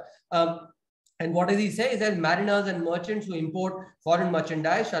minister. And what does he say? He says mariners and merchants who import foreign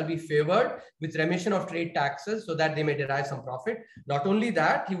merchandise shall be favored with remission of trade taxes so that they may derive some profit. Not only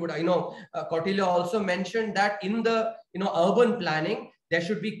that, he would, Kautilya also mentioned that in the, urban planning, there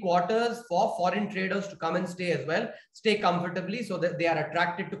should be quarters for foreign traders to come and stay as well, stay comfortably, so that they are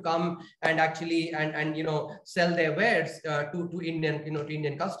attracted to come and actually sell their wares to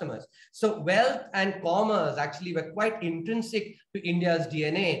Indian customers. So wealth and commerce actually were quite intrinsic to India's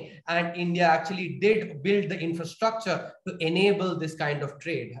DNA, and India actually did build the infrastructure to enable this kind of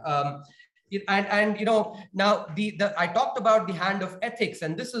trade. Now I talked about the hand of ethics,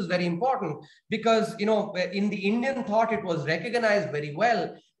 and this is very important because in the Indian thought it was recognized very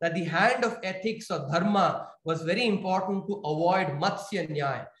well that the hand of ethics or dharma was very important to avoid matsya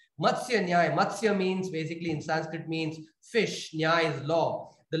nyaya. Matsya nyaya, matsya means basically in Sanskrit means fish, nyaya is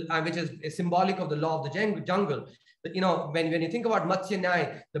law, which is symbolic of the law of the jungle. But, when you think about Matsya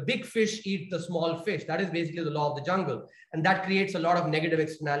Nyaya, the big fish eat the small fish. That is basically the law of the jungle. And that creates a lot of negative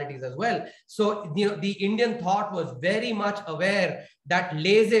externalities as well. So, the Indian thought was very much aware that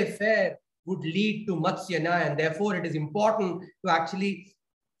laissez-faire would lead to Matsya Nyaya. And therefore, it is important to actually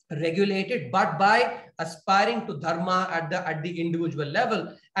regulated, but by aspiring to dharma at the individual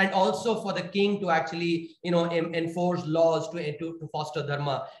level, and also for the king to actually enforce laws to foster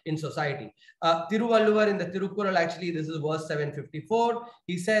dharma in society. Tiruvalluvar in the Tirukural, actually this is verse 754,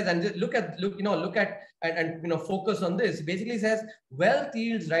 he says, and look at and focus on this, basically says, wealth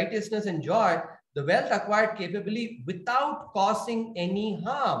yields righteousness and joy, the wealth acquired capably without causing any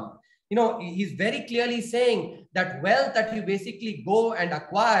harm. He's very clearly saying that wealth that you basically go and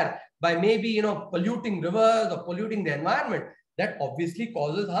acquire by maybe, polluting rivers or polluting the environment, that obviously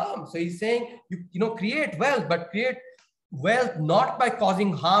causes harm. So he's saying, create wealth, but create wealth not by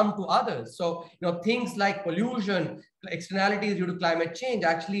causing harm to others. So, things like pollution, externalities due to climate change,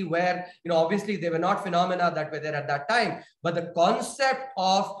 actually where, obviously they were not phenomena that were there at that time, but the concept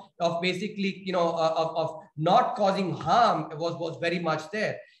of basically, of not causing harm was very much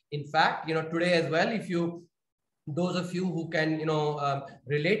there. In fact, today as well, those of you who can,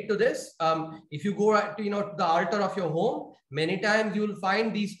 relate to this, if you go to, to the altar of your home, many times you will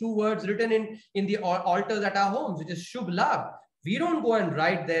find these two words written in the altars at our homes, which is Shubh Labh. We don't go and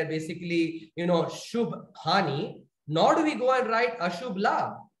write there basically, Shubh Hani, nor do we go and write Ashubh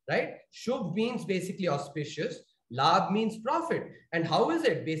Labh, right? Shubh means basically auspicious. Labh means profit. And how is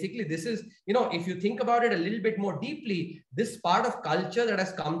it? Basically, this is, if you think about it a little bit more deeply, this part of culture that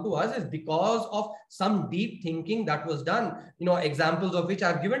has come to us is because of some deep thinking that was done, examples of which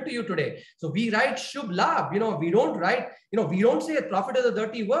I've given to you today. So we write Shubh Labh, we don't write, we don't say profit is a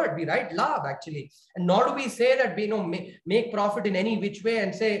dirty word. We write Labh actually. And nor do we say that we, make profit in any which way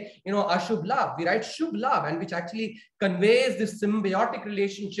and say, Ashubh Labh. We write Shubh Labh, and which actually conveys this symbiotic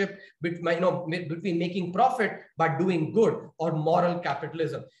relationship between making profit but doing good, or moral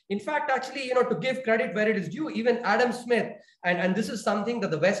capitalism. In fact, actually, to give credit where it is due, even Adam Smith, and this is something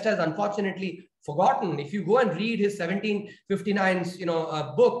that the West has unfortunately forgotten. If you go and read his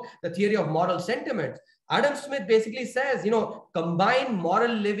 1759 book, The Theory of Moral Sentiments, Adam Smith basically says, combine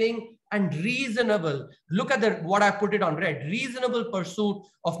moral living and reasonable, look at what I put it on red, reasonable pursuit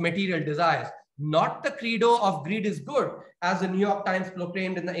of material desires. Not the credo of greed is good, as the New York Times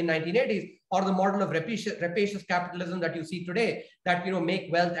proclaimed in 1980s, or the model of rapacious capitalism that you see today, that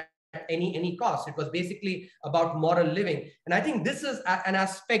make wealth at any cost. It was basically about moral living. And I think this is an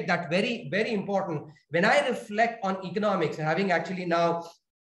aspect that very, very important. When I reflect on economics, having actually now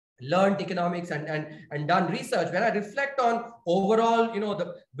learned economics and done research, when I reflect on overall,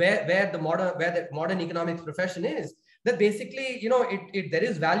 where the modern economics profession is, that basically, there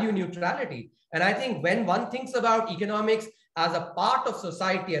is value neutrality. And I think when one thinks about economics as a part of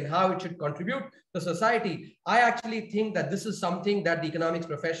society and how it should contribute to society, I actually think that this is something that the economics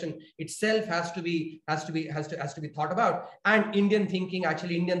profession itself has to be thought about. And Indian thinking,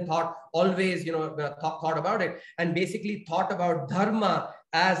 actually Indian thought always, thought about it, and basically thought about dharma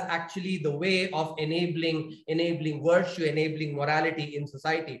as actually the way of enabling virtue, enabling morality in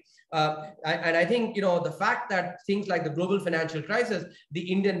society. And I think, the fact that things like the global financial crisis, the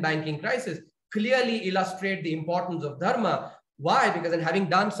Indian banking crisis, clearly illustrate the importance of dharma. Why? Because in having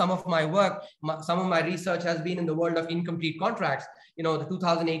done some of my work, some of my research has been in the world of incomplete contracts. The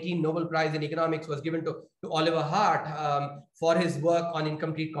 2018 Nobel Prize in Economics was given to Oliver Hart for his work on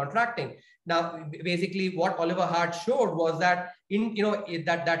incomplete contracting. Now, basically, what Oliver Hart showed was that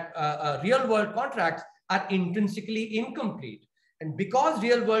real world contracts are intrinsically incomplete. And because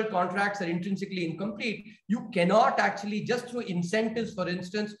real world contracts are intrinsically incomplete, you cannot actually, just through incentives, for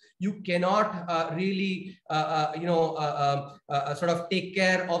instance, you cannot really, sort of take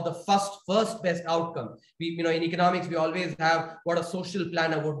care of the first best outcome. In economics, we always have what a social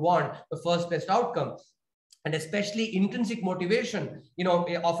planner would want, the first best outcome. And especially intrinsic motivation,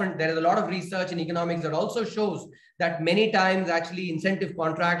 often there is a lot of research in economics that also shows that many times actually incentive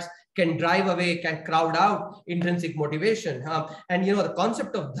contracts can drive away, can crowd out intrinsic motivation. And the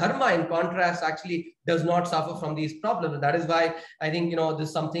concept of dharma, in contrast, actually does not suffer from these problems. And that is why I think, this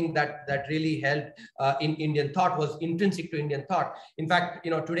is something that really helped in Indian thought, was intrinsic to Indian thought. In fact,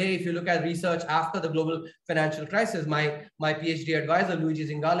 today, if you look at research after the global financial crisis, my PhD advisor, Luigi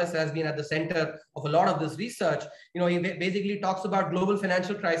Zingales, has been at the center of a lot of this research. He basically talks about global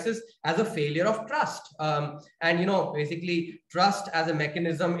financial crisis as a failure of trust. And, basically trust as a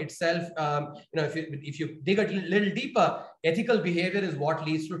mechanism itself, if you dig a little deeper, ethical behavior is what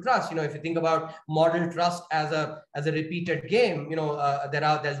leads to trust. If you think about model trust as a repeated game,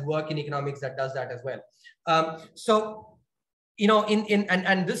 there's work in economics that does that as well. So,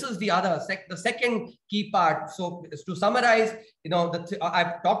 and this is the second key part. So to summarize,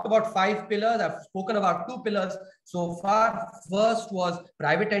 I've talked about 5 pillars. I've spoken about 2 pillars so far. First was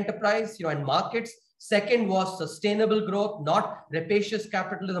private enterprise, and markets. Second was sustainable growth, not rapacious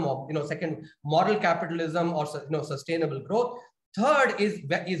capitalism, or second, moral capitalism, or sustainable growth. Third is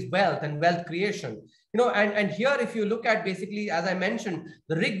wealth and wealth creation. And here, if you look at, basically, as I mentioned,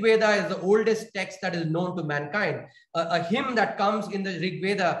 the Rig Veda is the oldest text that is known to mankind. A hymn that comes in the Rig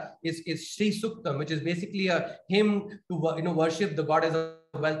Veda is Sri Suktam, which is basically a hymn to worship the goddess of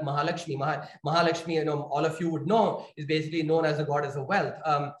wealth, Mahalakshmi. Mahalakshmi, all of you would know, is basically known as the goddess of wealth.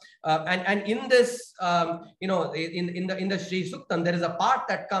 And in this, in the Sri Suktam, there is a part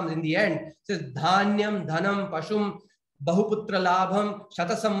that comes in the end. It says, Dhanyam Dhanam Pashum Bahuputra Labham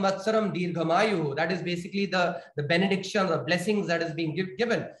Shata Samvatsaram Dirghamayu. That is basically the benediction, the blessings that is being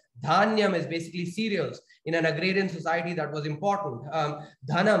given. Dhanyam is basically cereals. In an agrarian society, that was important.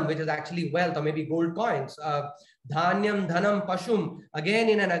 Dhanam, which is actually wealth, or maybe gold coins. Dhanyam, Dhanam, Pashum. Again,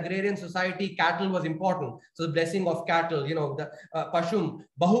 in an agrarian society, cattle was important. So the blessing of cattle, the Pashum.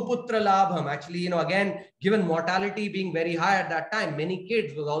 Bahuputra Labham, actually, again, given mortality being very high at that time, many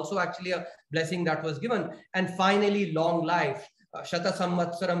kids was also actually a blessing that was given. And finally, long life. Shata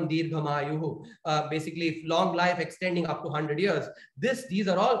Samvatsaram Dirghamayuhu, basically long life extending up to 100 years. These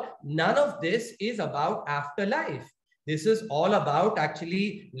are all, none of this is about afterlife. This is all about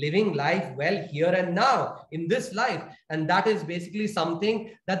actually living life well here and now in this life. And that is basically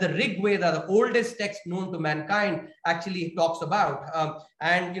something that the Rig Veda, the oldest text known to mankind, actually talks about.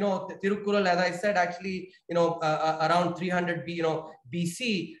 And Tirukkural, as I said, actually, around 300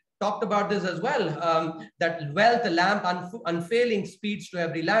 BC, talked about this as well, that wealth, the lamp unfailing speeds to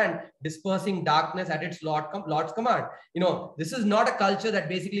every land, dispersing darkness at its Lord's command. This is not a culture that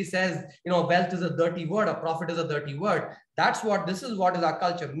basically says, wealth is a dirty word or profit is a dirty word. This is what is our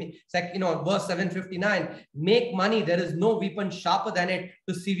culture. Verse 759, make money, there is no weapon sharper than it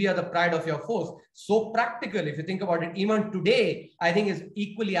to sever the pride of your foes. So practical, if you think about it, even today, I think is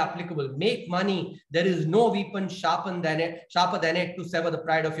equally applicable. Make money, there is no weapon sharper than it to sever the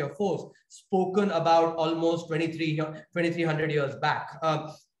pride of your foes. Spoken about almost 2300 years back.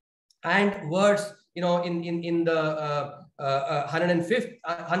 And words, in the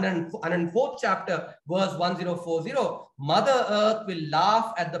 104th chapter, verse 1040, Mother Earth will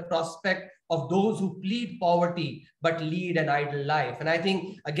laugh at the prospect of those who plead poverty but lead an idle life. And I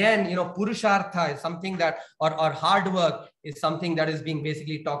think, again, Purushartha is something that, or hard work is something that is being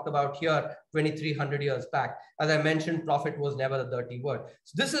basically talked about here 2300 years back. As I mentioned, profit was never a dirty word.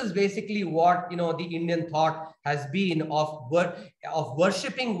 So this is basically what, the Indian thought has been of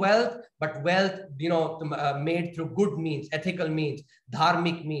worshipping wealth, but wealth, made through good means, ethical means,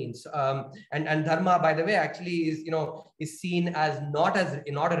 dharmic means. And dharma, by the way, actually is seen as not a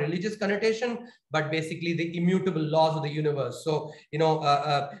religious connotation, but basically the immutable laws of the universe. So,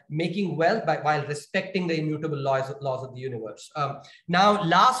 making wealth while respecting the immutable laws of the universe. Now,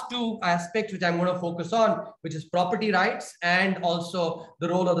 last two aspects which I'm going to focus on, which is property rights and also the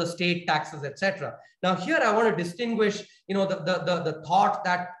role of the state, taxes, etc. Now, here I want to distinguish, the thought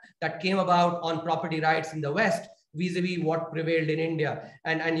that came about on property rights in the West vis-a-vis what prevailed in India.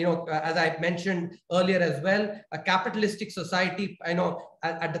 And as I mentioned earlier as well, a capitalistic society,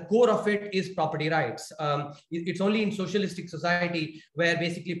 at the core of it is property rights. It's only in socialistic society where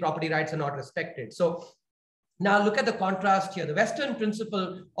basically property rights are not respected. So now look at the contrast here. The Western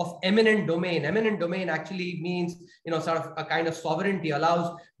principle of eminent domain. Eminent domain actually means, sort of a kind of sovereignty,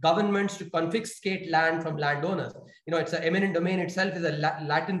 allows governments to confiscate land from landowners. It's an eminent domain itself is a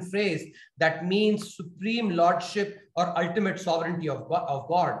Latin phrase that means supreme lordship or ultimate sovereignty of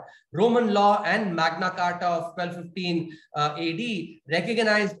God. Roman law and Magna Carta of 1215 AD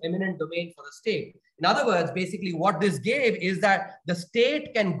recognized eminent domain for the state. In other words, basically what this gave is that the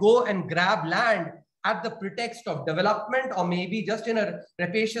state can go and grab land at the pretext of development, or maybe just in a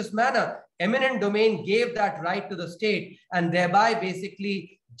rapacious manner. Eminent domain gave that right to the state, and thereby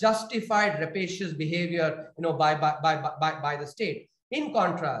basically justified rapacious behavior, by the state. In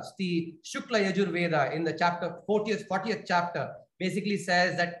contrast, the Shukla Yajurveda in the 40th chapter basically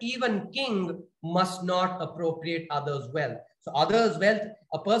says that even king must not appropriate others' wealth. So others' wealth,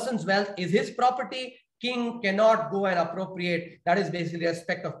 a person's wealth is his property. King cannot go and appropriate. That is basically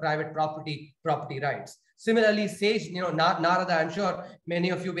respect of private property rights. Similarly, sage, Narada, I'm sure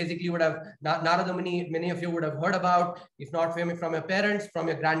many of you basically would have, Narada Muni, many of you would have heard about, if not from your parents, from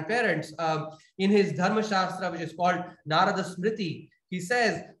your grandparents. In his Dharma Shastra, which is called Narada Smriti, he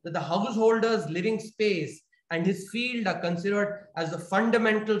says that the householder's living space and his field are considered as the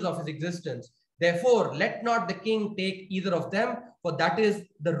fundamentals of his existence. Therefore, let not the king take either of them, for that is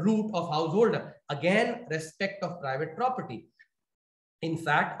the root of householder. Again, respect of private property. In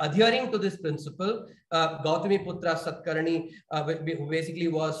fact, adhering to this principle, Gautami Putra Satkarni, who basically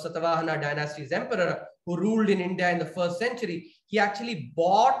was Satavahana dynasty's emperor, who ruled in India in the 1st century, he actually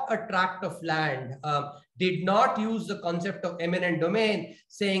bought a tract of land, did not use the concept of eminent domain,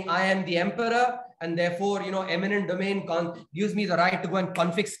 saying, I am the emperor, and therefore, eminent domain gives me the right to go and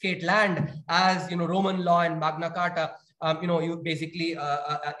confiscate land, as, Roman law and Magna Carta you basically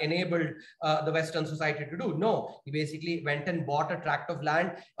enabled the Western society to do. No, he basically went and bought a tract of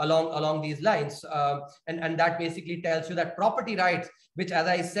land along these lines. And that basically tells you that property rights, which, as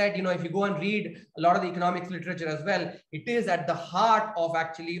I said, if you go and read a lot of the economics literature as well, it is at the heart of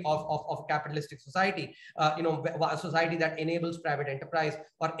actually of capitalistic society, a society that enables private enterprise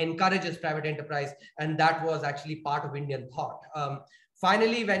or encourages private enterprise. And that was actually part of Indian thought.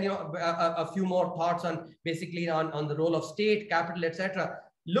 Finally, when a few more thoughts on basically on the role of state, capital, etc.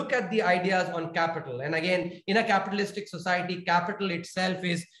 Look at the ideas on capital. And again, in a capitalistic society, capital itself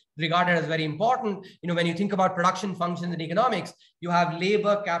is regarded as very important. When you think about production functions in economics, you have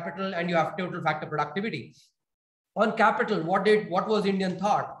labor, capital, and you have total factor productivity. On capital, what was Indian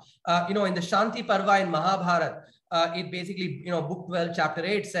thought? In the Shanti Parva in Mahabharata, it basically, book 12, chapter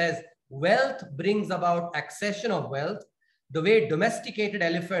 8 says, wealth brings about accession of wealth, the way domesticated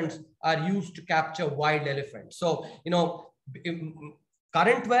elephants are used to capture wild elephants. So,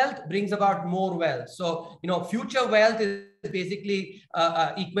 current wealth brings about more wealth. So, future wealth is basically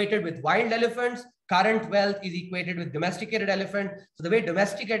equated with wild elephants. Current wealth is equated with domesticated elephant. So the way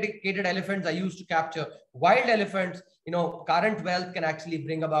domesticated elephants are used to capture wild elephants, current wealth can actually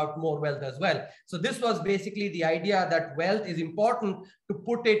bring about more wealth as well. So this was basically the idea that wealth is important to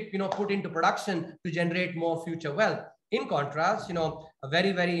put into production to generate more future wealth. In contrast, a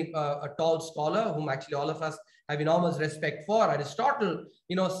very, very a tall scholar whom actually all of us have enormous respect for, Aristotle,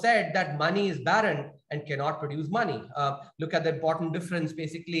 said that money is barren and cannot produce money. Look at the important difference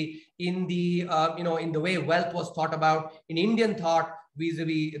basically in the, in the way wealth was thought about in Indian thought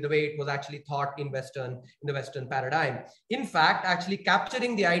vis-a-vis the way it was actually thought in the Western paradigm. In fact, actually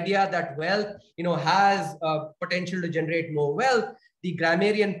capturing the idea that wealth, has potential to generate more wealth, the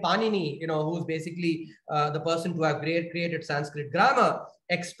grammarian Panini, who's basically the person to have created Sanskrit grammar,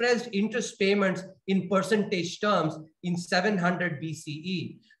 expressed interest payments in percentage terms in 700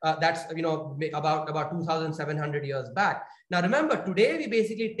 BCE. That's about 2,700 years back. Now remember, today we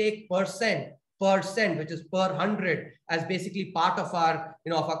basically take percent, which is per 100, as basically part of our,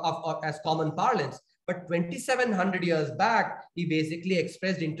 as common parlance. But 2,700 years back, he basically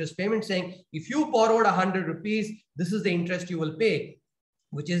expressed interest payment saying, if you borrowed 100 rupees, this is the interest you will pay,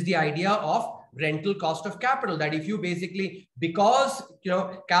 which is the idea of rental cost of capital. That if you basically, because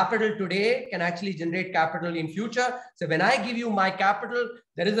capital today can actually generate capital in future. So when I give you my capital,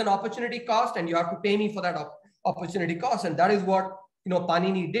 there is an opportunity cost and you have to pay me for that opportunity cost. And that is what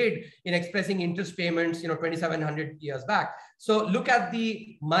Panini did in expressing interest payments 2,700 years back. So look at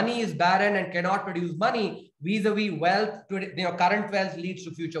the money is barren and cannot produce money vis-a-vis wealth. Current wealth leads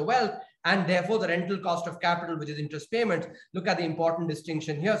to future wealth, and therefore the rental cost of capital, which is interest payments. Look at the important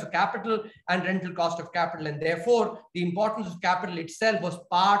distinction here. So capital and rental cost of capital, and therefore the importance of capital itself was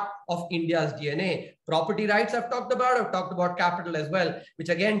part of India's DNA. Property rights I've talked about capital as well, which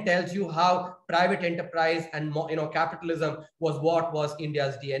again tells you how private enterprise and capitalism was what was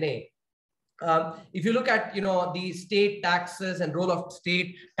India's DNA. If you look at the state taxes and role of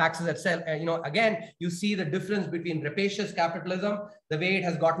state taxes itself, again you see the difference between rapacious capitalism, the way it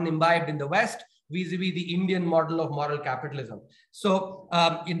has gotten imbibed in the West, vis-a-vis the Indian model of moral capitalism. So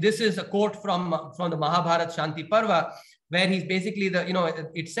this is a quote from the Mahabharata Shanti Parva, where he's basically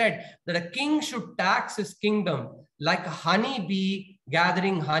it said that a king should tax his kingdom like a honey bee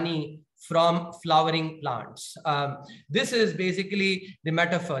gathering honey from flowering plants. This is basically the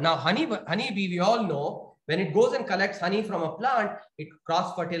metaphor. Now, honey bee, we all know, when it goes and collects honey from a plant, it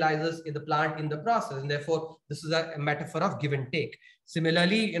cross-fertilizes in the plant in the process. And therefore, this is a metaphor of give and take.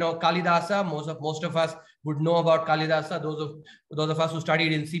 Similarly, Kalidasa, most of us would know about Kalidasa. Those of us who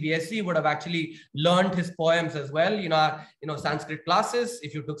studied in CBSE would have actually learned his poems as well. Sanskrit classes,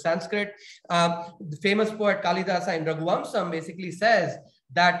 if you took Sanskrit. The famous poet Kalidasa in Raghuvamsam basically says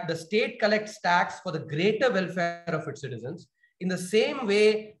that the state collects tax for the greater welfare of its citizens, in the same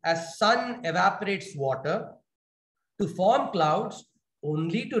way as sun evaporates water to form clouds,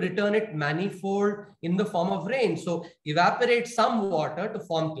 only to return it manifold in the form of rain. So evaporates some water to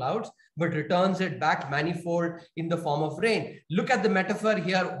form clouds, but returns it back manifold in the form of rain. Look at the metaphor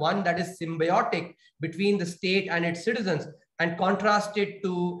here, one that is symbiotic between the state and its citizens. and contrast it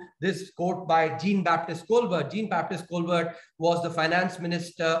to this quote by Jean-Baptiste Colbert. Jean-Baptiste Colbert was the finance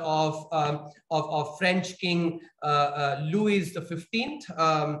minister of French King Louis XV,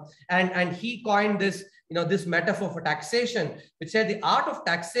 and he coined this, this metaphor for taxation, which said the art of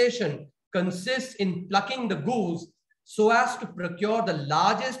taxation consists in plucking the goose so as to procure the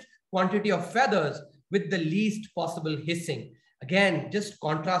largest quantity of feathers with the least possible hissing. Again, just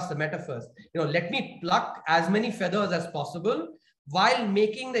contrast the metaphors. Let me pluck as many feathers as possible while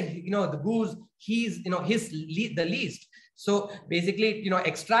making the, the goose, the least. So basically,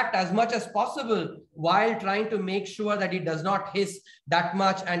 extract as much as possible while trying to make sure that it does not hiss that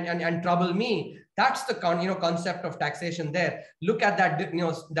much and trouble me. That's the concept of taxation there. Look at that,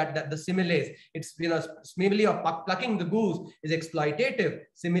 the similes. It's, simile of plucking the goose is exploitative.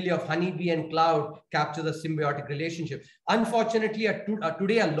 Simile of honeybee and cloud capture the symbiotic relationship. Unfortunately,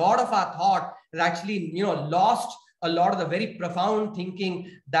 today, a lot of our thought has actually, lost a lot of the very profound thinking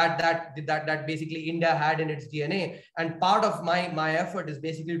that basically India had in its DNA. And part of my effort is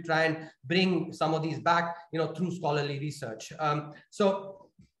basically to try and bring some of these back, through scholarly research. So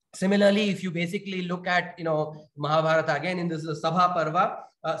similarly, if you basically look at, Mahabharata, again, in this Sabha Parva,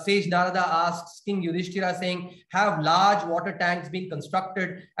 Sage Narada asks King Yudhishthira, saying, have large water tanks been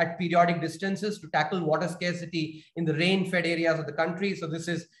constructed at periodic distances to tackle water scarcity in the rain-fed areas of the country? So this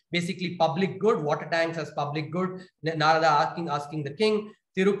is basically public good, water tanks as public good. Narada asking the king.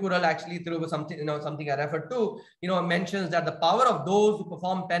 Tirukural, actually, something I referred to, mentions that the power of those who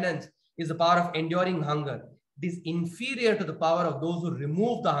perform penance is the power of enduring hunger. It is inferior to the power of those who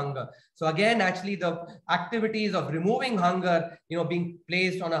remove the hunger. So again, actually, the activities of removing hunger, being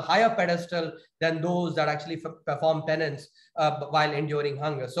placed on a higher pedestal than those that actually perform penance while enduring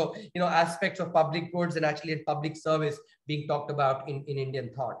hunger. So, aspects of public goods and actually public service being talked about in Indian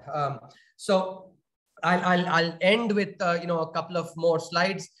thought. So I'll end with a couple of more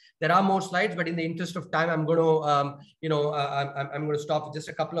slides. There are more slides, but in the interest of time, I'm going to I'm going to stop with just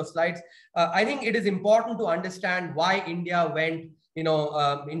a couple of slides. I think it is important to understand why India went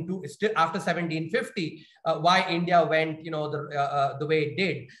after 1750, why India went the way it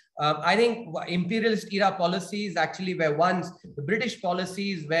did. I think imperialist era policies actually were ones, the British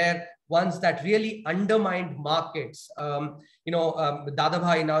policies were ones that really undermined markets.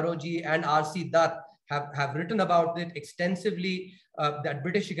 Dadabhai Naoroji and R.C. Dutt have written about it extensively, that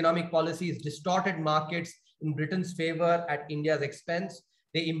British economic policies distorted markets in Britain's favor at India's expense.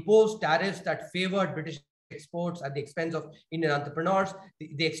 They imposed tariffs that favored British exports at the expense of Indian entrepreneurs.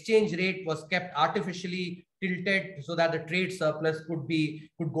 The exchange rate was kept artificially tilted so that the trade surplus could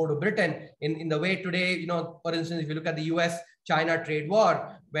go to Britain. In the way today, for instance, if you look at the US-China trade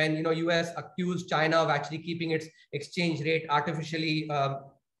war, when US accused China of actually keeping its exchange rate artificially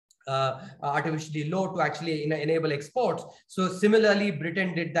low to actually enable exports. So similarly,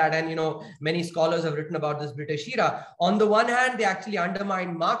 Britain did that, and many scholars have written about this British era. On the one hand, they actually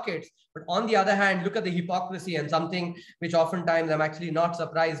undermined markets, but on the other hand, look at the hypocrisy, and something which oftentimes I'm actually not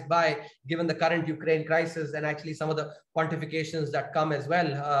surprised by, given the current Ukraine crisis and actually some of the quantifications that come as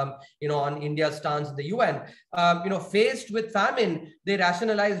well, on India's stance in the UN. Faced with famine, they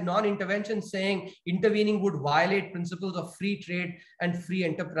rationalized non-intervention, saying intervening would violate principles of free trade and free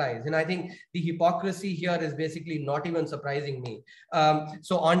enterprise. And I think the hypocrisy here is basically not even surprising me.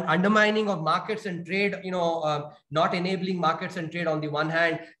 So on undermining of markets and trade, not enabling markets and trade on the one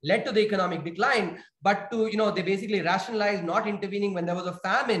hand led to the economic decline, but they basically rationalized not intervening when there was a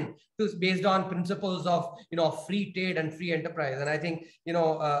famine based on principles of, free trade and free enterprise. And I think,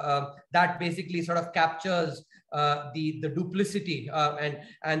 that basically sort of captures the duplicity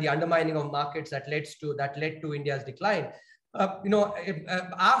and the undermining of markets that led to India's decline.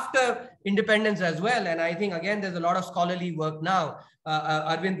 After independence as well, and I think again there's a lot of scholarly work now.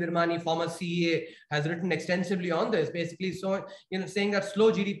 Arvind Virmani, former CEA, has written extensively on this, basically saying that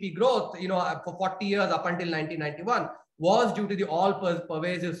slow GDP growth, for 40 years up until 1991 was due to the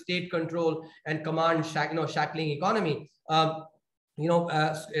all-pervasive state control and command shackling economy.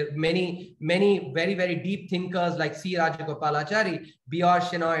 Many very, very deep thinkers like C. Rajagopalachari, B.R.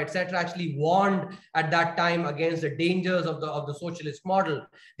 Shenoy, etc., actually warned at that time against the dangers of the socialist model.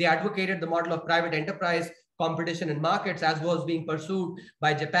 They advocated the model of private enterprise, competition in markets, as was being pursued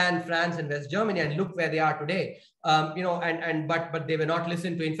by Japan, France, and West Germany, and look where they are today. But they were not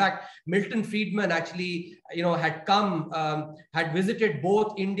listened to. In fact, Milton Friedman actually, had visited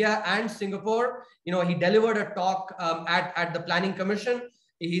both India and Singapore. He delivered a talk at the Planning Commission.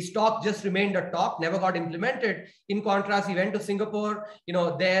 his talk just remained a talk, never got implemented. In contrast, he went to Singapore,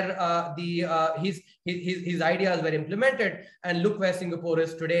 there his ideas were implemented, and look where Singapore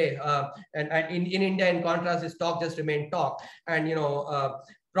is today. And in India, in contrast, his talk just remained talk. And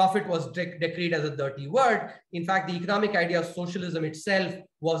profit was decreed as a dirty word. In fact, the economic idea of socialism itself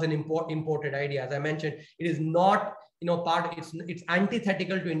was an imported idea. As I mentioned, it is not it's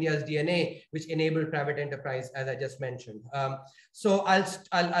antithetical to India's DNA, which enabled private enterprise, as I just mentioned. So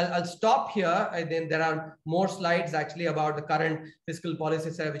I'll stop here. And then there are more slides actually about the current fiscal policy,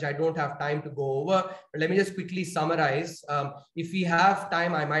 which I don't have time to go over. But let me just quickly summarize. If we have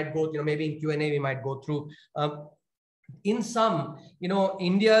time, I might go, maybe in Q&A, we might go through. In sum,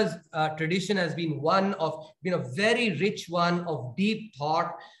 India's tradition has been a very rich one of deep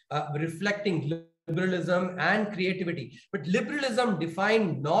thought, reflecting liberalism and creativity. But liberalism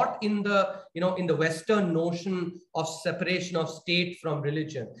defined not in the Western notion of separation of state from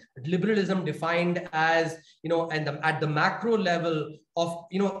religion, but liberalism defined as, at the macro level of,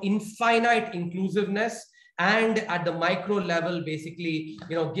 infinite inclusiveness, and at the micro level, basically,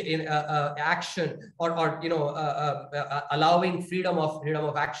 action or allowing freedom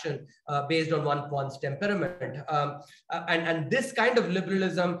of action based on one's temperament. And this kind of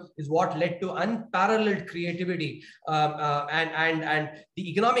liberalism is what led to unparalleled creativity. And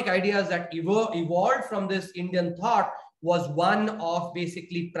the economic ideas that evolved from this Indian thought was one of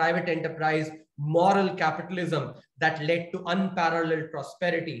basically private enterprise, moral capitalism that led to unparalleled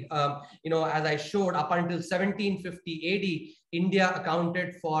prosperity. As I showed, up until 1750 AD, India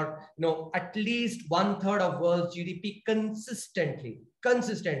accounted for at least 1/3 of world's GDP consistently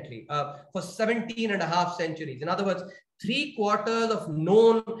for 17.5 centuries. In other words, 3/4 of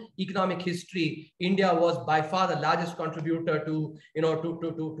known economic history, India was by far the largest contributor to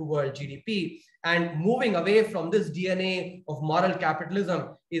world GDP. And moving away from this DNA of moral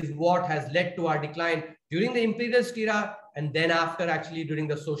capitalism is what has led to our decline during the imperialist era, and then after, actually, during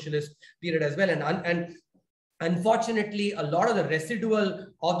the socialist period as well. And unfortunately, a lot of the residual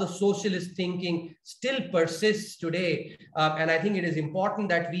of the socialist thinking still persists today. And I think it is important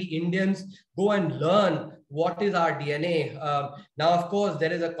that we Indians go and learn what is our DNA. Now, of course,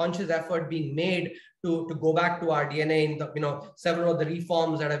 there is a conscious effort being made to go back to our DNA in the, several of the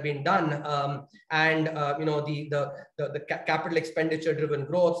reforms that have been done, and the capital expenditure driven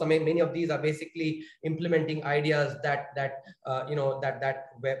growth. So many of these are basically implementing ideas that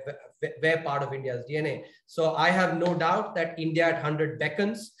were part of India's DNA. So I have no doubt that India at 100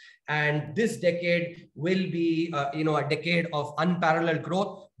 beckons, and this decade will be a decade of unparalleled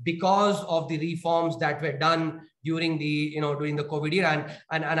growth because of the reforms that were done during the COVID era.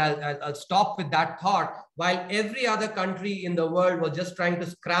 And I'll stop with that thought. While every other country in the world was just trying to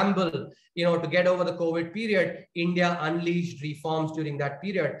scramble to get over the COVID period, India unleashed reforms during that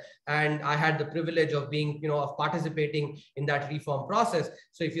period. And I had the privilege of of participating in that reform process.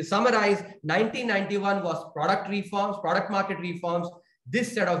 So if you summarize, 1991 was product reforms, product market reforms.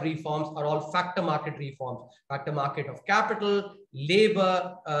 This set of reforms are all factor market reforms, factor market of capital,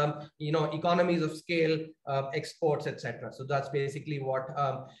 labor, economies of scale, exports, etc. So that's basically what,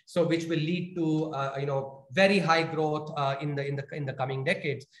 which will lead to, very high growth in the coming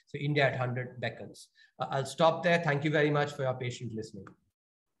decades. So India at 100 beckons. I'll stop there. Thank you very much for your patient listening.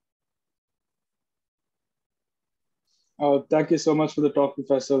 Thank you so much for the talk,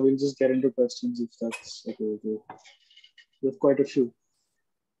 Professor. We'll just get into questions if that's okay with you. We have quite a few.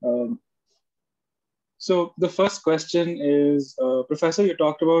 So the first question is, Professor, you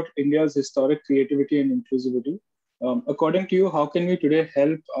talked about India's historic creativity and inclusivity. According to you, how can we today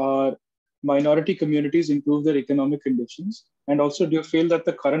help our minority communities improve their economic conditions? And also, do you feel that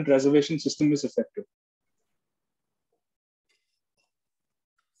the current reservation system is effective?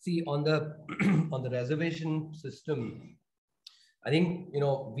 See, on the on the reservation system, I think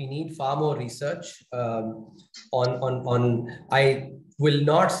we need far more research on. I will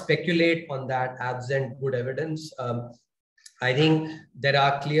not speculate on that absent good evidence. I think there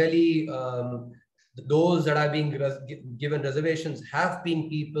are clearly those that are being given reservations have been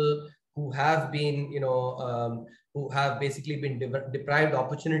people who have been who have basically been deprived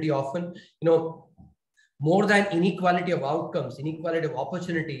opportunity often. More than inequality of outcomes, inequality of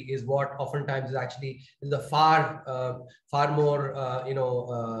opportunity is what oftentimes is actually the far more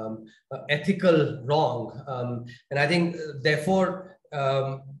ethical wrong. And I think therefore,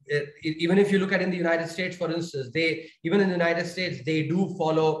 even if you look at in the United States, for instance, they do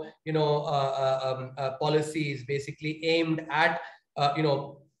follow policies basically aimed at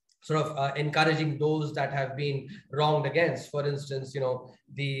encouraging those that have been wronged against, for instance,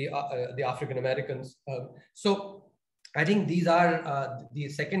 the African Americans. So I think these are the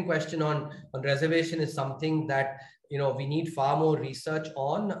second question on reservation is something that we need far more research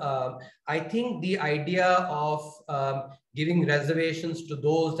on. I think the idea of giving reservations to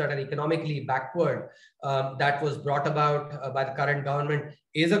those that are economically backward that was brought about by the current government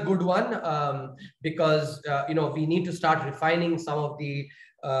is a good one, because we need to start refining some of the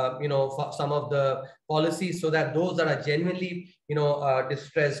some of the policies so that those that are genuinely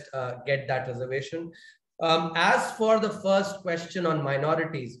distressed get that reservation. As for the first question on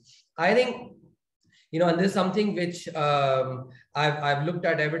minorities, I think, and this is something which I've looked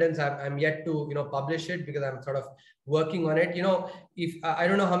at evidence. I'm yet to publish it because I'm sort of working on it. If I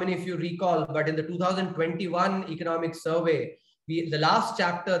don't know how many of you recall, but in the 2021 economic survey, the last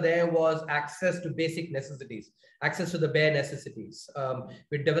chapter there was access to basic necessities, access to the bare necessities.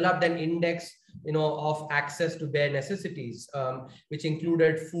 We developed an index, of access to bare necessities, which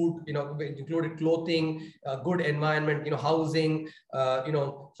included food, which included clothing, good environment, housing,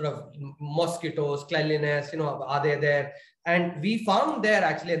 sort of mosquitoes, cleanliness, are they there? And we found there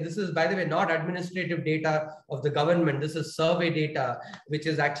actually, and this is, by the way, not administrative data of the government. This is survey data, which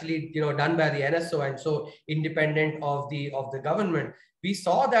is actually, done by the NSO and so independent of the government. We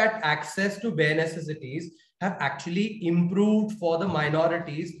saw that access to bare necessities have actually improved for the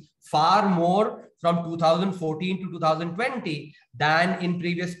minorities far more from 2014 to 2020 than in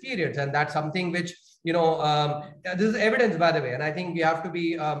previous periods. And that's something which, this is evidence, by the way, and I think we have to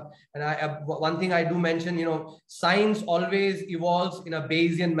be, one thing I do mention, science always evolves in a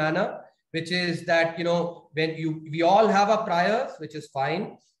Bayesian manner, which is that, we all have our priors, which is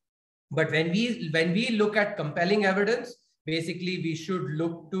fine. But when we look at compelling evidence, basically we should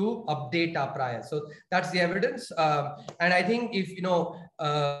look to update our priors. So that's the evidence. And I think if,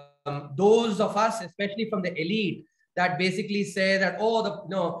 those of us, especially from the elite, that basically say that,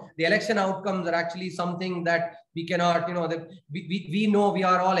 the election outcomes are actually something that we cannot, we know we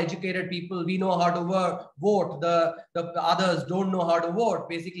are all educated people, we know how to vote, the others don't know how to vote.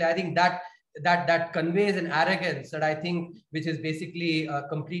 Basically, I think that conveys an arrogance that I think, which is basically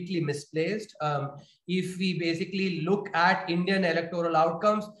completely misplaced. If we basically look at Indian electoral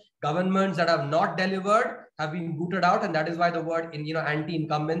outcomes, governments that have not delivered have been booted out, and that is why the word in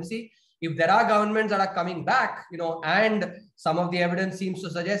anti-incumbency. If there are governments that are coming back, and some of the evidence seems to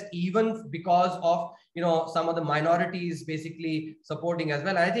suggest even because of some of the minorities basically supporting as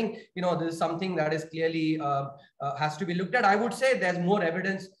well. I think this is something that is clearly has to be looked at. I would say there's more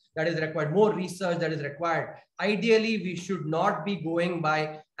evidence that is required, more research that is required. Ideally, we should not be going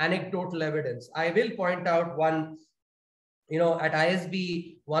by anecdotal evidence. I will point out one, at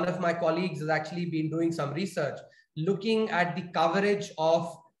ISB, one of my colleagues has actually been doing some research looking at the coverage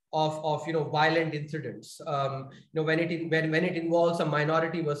of violent incidents, when it involves a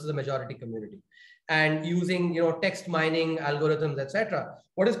minority versus a majority community, and using text mining algorithms, etc.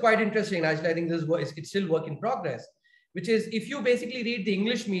 What is quite interesting, actually, I think this is it's still work in progress, which is if you basically read the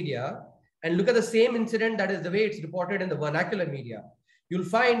English media and look at the same incident, that is the way it's reported in the vernacular media, you'll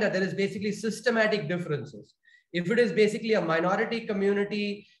find that there is basically systematic differences. If it is basically a minority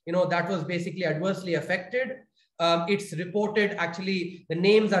community, that was basically adversely affected, it's reported, actually the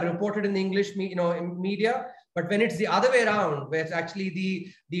names are reported in the English media. But when it's the other way around, where it's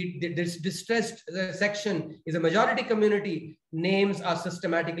actually this distressed section is a majority community, names are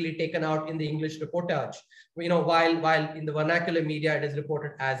systematically taken out in the English reportage, while in the vernacular media it is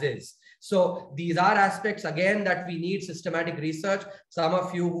reported as is. So these are aspects, again, that we need systematic research. Some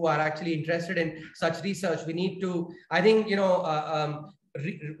of you who are actually interested in such research, we need to, I think,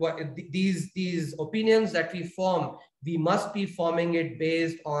 these opinions that we form, we must be forming it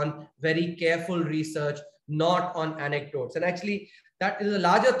based on very careful research, not on anecdotes. And actually, that is a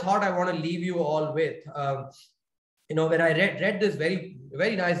larger thought I want to leave you all with. When I read this very,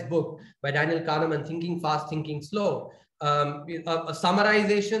 very nice book by Daniel Kahneman, Thinking Fast, Thinking Slow, a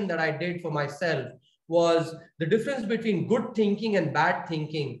summarization that I did for myself was the difference between good thinking and bad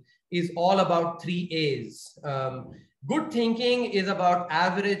thinking is all about 3 A's. Good thinking is about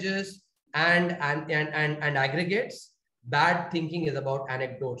averages and aggregates. Bad thinking is about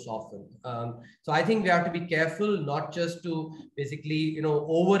anecdotes often. So I think we have to be careful not just to basically,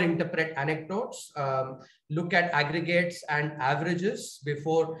 over-interpret anecdotes. Look at aggregates and averages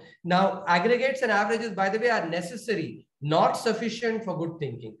before. Now, aggregates and averages, by the way, are necessary, not sufficient for good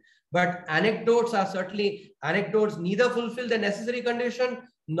thinking. But anecdotes are certainly, anecdotes neither fulfill the necessary condition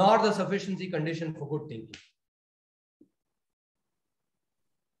nor the sufficiency condition for good thinking.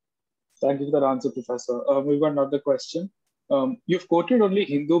 Thank you for that answer, Professor. We've got another question. You've quoted only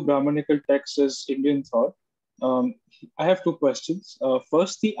Hindu Brahmanical texts as Indian thought. I have 2 questions.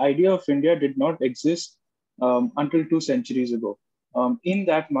 First, the idea of India did not exist until 2 centuries ago. In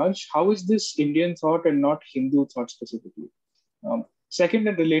that much, how is this Indian thought and not Hindu thought specifically? Second,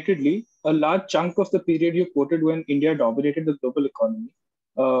 and relatedly, a large chunk of the period you quoted when India dominated the global economy,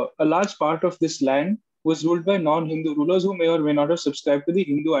 a large part of this land was ruled by non-Hindu rulers who may or may not have subscribed to the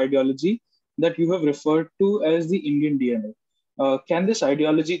Hindu ideology that you have referred to as the Indian DNA. Can this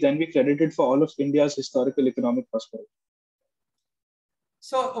ideology then be credited for all of India's historical economic prosperity?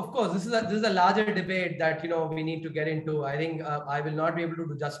 So, of course, this is a larger debate that we need to get into. I think I will not be able to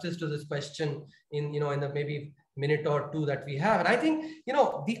do justice to this question in in the maybe minute or two that we have. And I think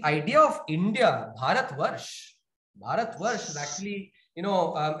the idea of India, Bharatvarsh is actually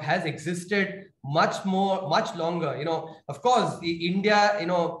has existed much longer. Of course, the India,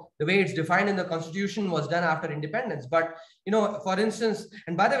 the way it's defined in the constitution was done after independence. But for instance,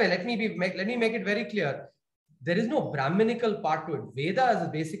 and by the way, let me make it very clear. There is no Brahminical part to it. Vedas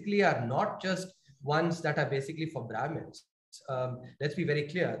basically are not just ones that are basically for Brahmins. Let's be very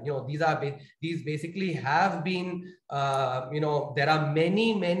clear. These basically have been. There are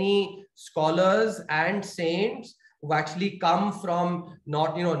many scholars and saints who actually come from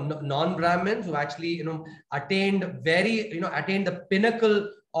not non-Brahmins, who actually attained the pinnacle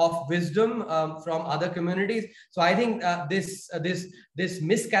of wisdom from other communities. So I think this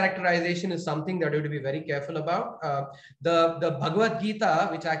mischaracterization is something that we have to be very careful about. The Bhagavad Gita,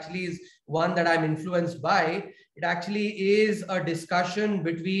 which actually is one that I'm influenced by, it actually is a discussion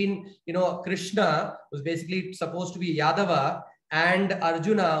between Krishna, who's basically supposed to be Yadava, and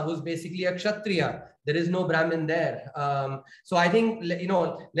Arjuna, who's basically a Kshatriya. There is no Brahmin there. So I think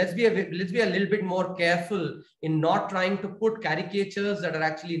let's be a little bit more careful in not trying to put caricatures that are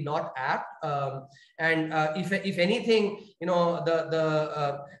actually not apt. If anything,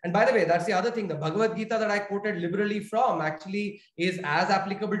 and by the way, that's the other thing. The Bhagavad Gita that I quoted liberally from actually is as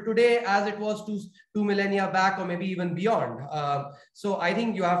applicable today as it was two millennia back, or maybe even beyond. So I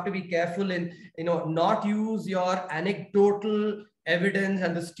think you have to be careful in not use your anecdotal evidence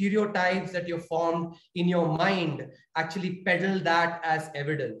and the stereotypes that you've formed in your mind actually peddle that as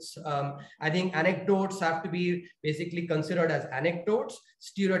evidence. I think anecdotes have to be basically considered as anecdotes.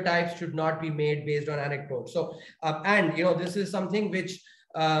 Stereotypes should not be made based on anecdotes. So this is something which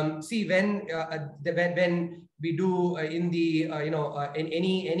see when we do in the in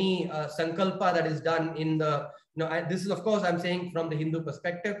any sankalpa that is done in the this is, of course, I'm saying from the Hindu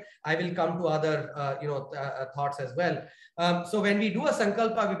perspective. I will come to other thoughts as well. So when we do a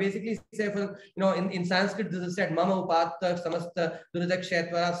sankalpa, we basically say, in Sanskrit, this is said, Mama Upatta Samasta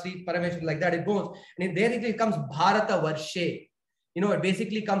Duradakshetwara Sri Parameshwar, like that it goes. And there it comes Bharata Varshe. It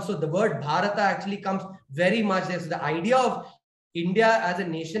basically comes, so the word Bharata actually comes very much. There's the idea of India as a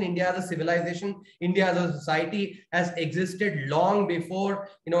nation, India as a civilization, India as a society has existed long before,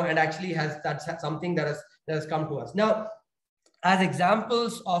 and actually that's something that has come to us. Now, as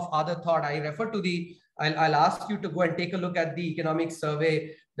examples of other thought, I refer to I'll ask you to go and take a look at the economic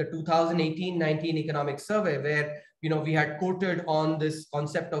survey, the 2018-19 economic survey, where, we had quoted on this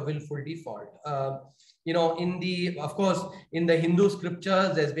concept of willful default. Of course, in the Hindu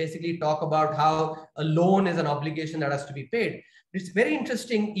scriptures, there's basically talk about how a loan is an obligation that has to be paid. It's very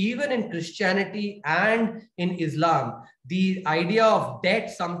interesting, even in Christianity and in Islam, the idea of debt,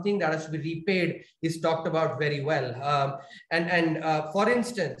 something that has to be repaid, is talked about very well. For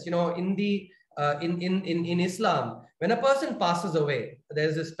instance, in Islam, when a person passes away,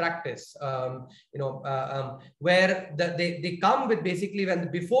 there's this practice, where they come with basically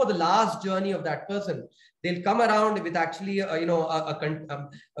before the last journey of that person, they'll come around with actually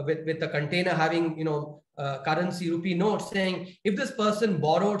with a container having currency, rupee notes, saying, if this person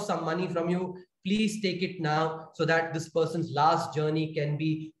borrowed some money from you, please take it now, so that this person's last journey can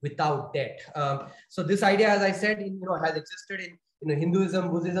be without debt. So this idea, as I said, has existed in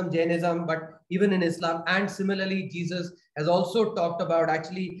Hinduism, Buddhism, Jainism, but even in Islam. And similarly, Jesus has also talked about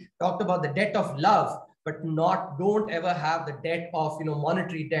the debt of love, but don't ever have the debt of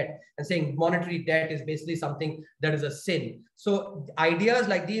monetary debt, and saying monetary debt is basically something that is a sin. So ideas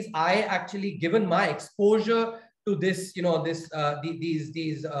like these, I actually, given my exposure to this, this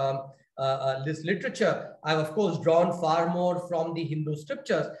literature, I've of course drawn far more from the Hindu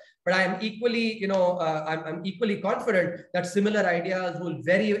scriptures. But I am equally, I'm equally confident that similar ideas will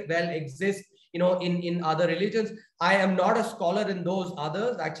very well exist, in other religions. I am not a scholar in those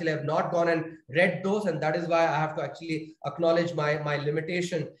others. Actually, I have not gone and read those, and that is why I have to actually acknowledge my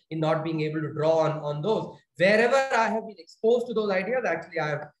limitation in not being able to draw on those. Wherever I have been exposed to those ideas, actually, I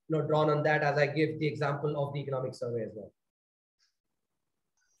have drawn on that, as I give the example of the economic survey as well.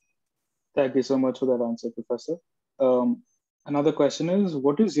 Thank you so much for that answer, Professor. Another question is,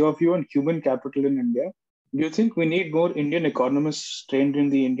 what is your view on human capital in India? Do you think we need more Indian economists trained in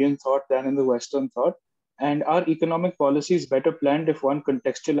the Indian thought than in the Western thought? And are economic policies better planned if one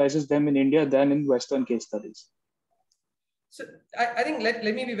contextualizes them in India than in Western case studies? So I think let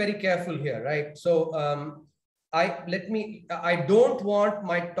me be very careful here, right? So I don't want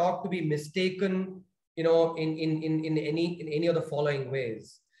my talk to be mistaken, in any of the following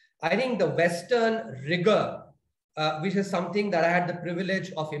ways. I think the Western rigor, which is something that I had the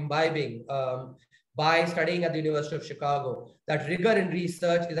privilege of imbibing by studying at the University of Chicago, that rigor in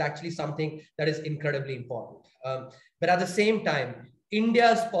research is actually something that is incredibly important. But at the same time,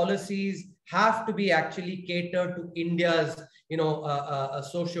 India's policies have to be actually catered to India's,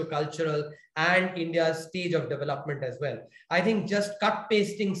 socio-cultural and India's stage of development as well. I think just cut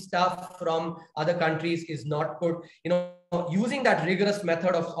pasting stuff from other countries is not good. Using that rigorous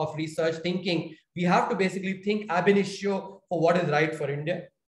method of research thinking, we have to basically think ab initio for what is right for India.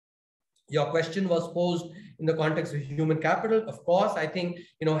 Your question was posed in the context of human capital. Of course, I think,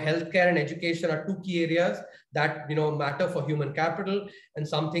 healthcare and education are two key areas that, matter for human capital and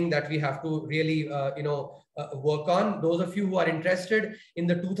something that we have to really, work on. Those of you who are interested in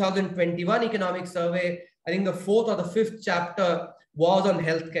the 2021 economic survey, I think the fourth or the fifth chapter was on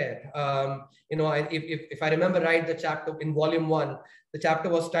healthcare. If I remember right, the chapter in volume 1, the chapter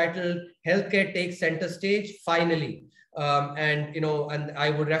was titled "Healthcare Takes Center Stage, Finally." And I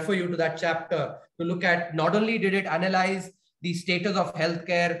would refer you to that chapter to look at, not only did it analyze the status of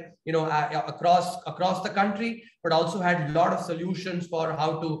healthcare, across the country, but also had a lot of solutions for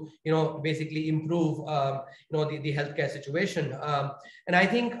how to, basically improve, the healthcare situation. And I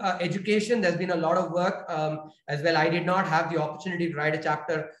think education, there's been a lot of work as well. I did not have the opportunity to write a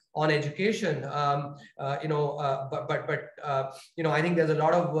chapter on education, I think there's a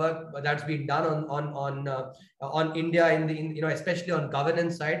lot of work that's been done on India especially on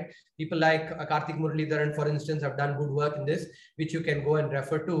governance side. People like Karthik Muralidharan, for instance, have done good work in this, which you can go and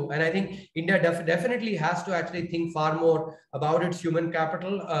refer to. And I think India definitely has to actually think far more about its human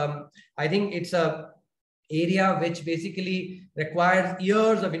capital. I think it's a area which basically requires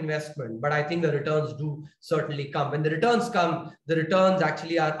years of investment, but I think the returns do certainly come. When the returns come, the returns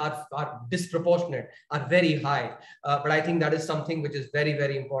actually are disproportionate, are very high. But I think that is something which is very,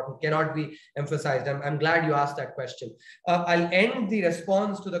 very important, cannot be emphasized. I'm glad you asked that question. I'll end the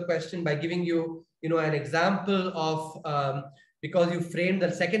response to the question by giving you, an example of, because you framed the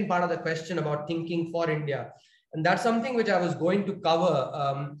second part of the question about thinking for India. And that's something which I was going to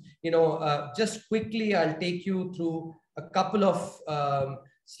cover. Just quickly, I'll take you through a couple of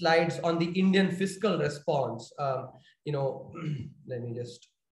slides on the Indian fiscal response. Let me just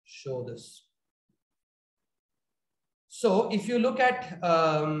show this. So if you look at,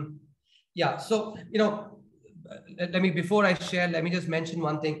 before I share, let me just mention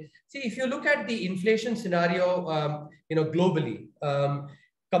one thing. See, if you look at the inflation scenario, globally,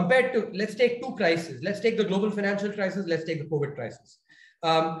 compared to, let's take two crises. Let's take the global financial crisis. Let's take the COVID crisis.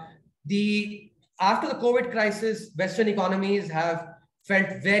 After the COVID crisis, Western economies have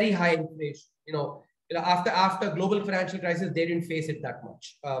felt very high inflation. After global financial crisis, they didn't face it that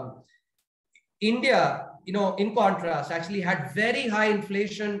much. India, in contrast, actually had very high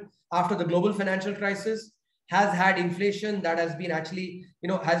inflation after the global financial crisis. Has had inflation that has been actually,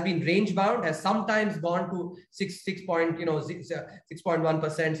 has been range bound, has sometimes gone to 6.1%,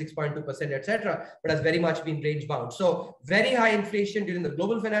 6.2%, etc., but has very much been range bound. So very high inflation during the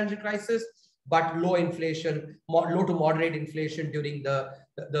global financial crisis, but low inflation, low to moderate inflation during the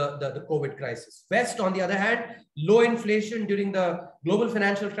COVID crisis. West, on the other hand, low inflation during the global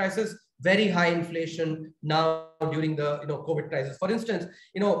financial crisis, very high inflation now during the COVID crisis. For instance,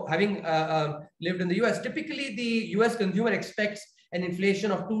 having lived in the US, typically the US consumer expects an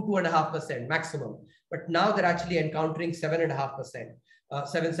inflation of 2.5% maximum, but now they're actually encountering 7.5%,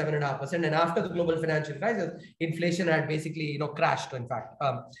 7.5%. And after the global financial crisis, inflation had basically crashed. In fact,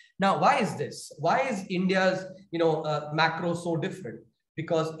 now why is this? Why is India's macro so different?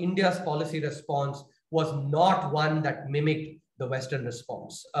 Because India's policy response was not one that mimicked the Western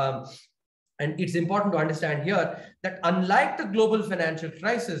response. And it's important to understand here that unlike the global financial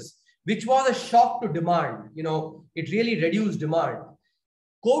crisis, which was a shock to demand, it really reduced demand.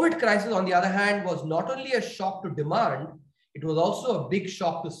 COVID crisis, on the other hand, was not only a shock to demand, it was also a big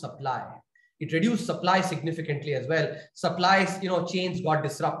shock to supply. It reduced supply significantly as well. Supplies, chains got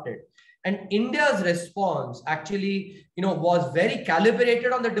disrupted. And India's response actually, was very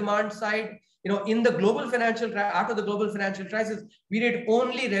calibrated on the demand side. In the global after the global financial crisis, we did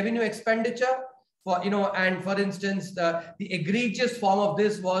only revenue expenditure for, and for instance, the egregious form of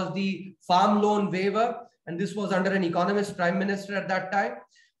this was the farm loan waiver. And this was under an economist prime minister at that time.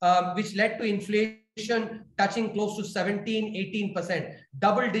 which led to inflation touching close to 17, 18%,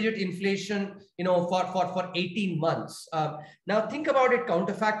 double-digit inflation, for 18 months. Now think about it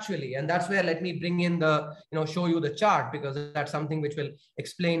counterfactually, and that's where let me bring in the, show you the chart, because that's something which will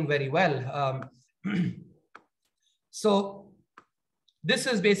explain very well. So this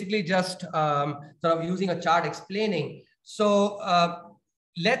is basically just sort of using a chart explaining. So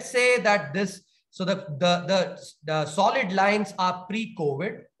let's say that this, so the solid lines are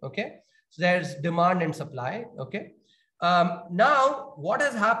pre-COVID, okay? So there's demand and supply, okay? Now, what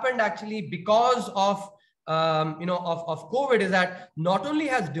has happened actually because of COVID is that not only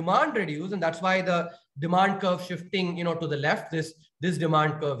has demand reduced, and that's why the demand curve shifting, to the left, this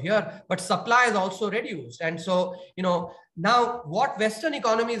demand curve here, but supply is also reduced. And so, now what Western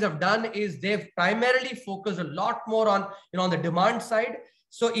economies have done is they've primarily focused a lot more on, on the demand side.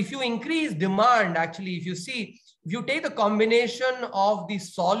 So if you increase demand, actually, if you take the combination of the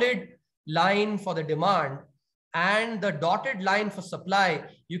solid line for the demand and the dotted line for supply,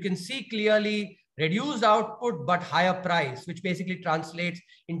 you can see clearly reduced output, but higher price, which basically translates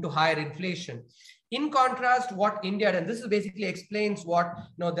into higher inflation. In contrast, what India, and this is basically explains what,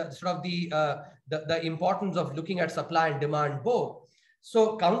 the sort of the importance of looking at supply and demand both.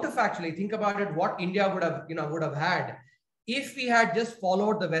 So counterfactually, think about it, what India would have had if we had just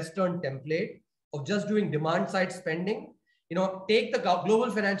followed the Western template of just doing demand side spending. Take the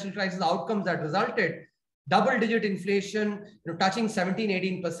global financial crisis outcomes that resulted, double-digit inflation, touching 17,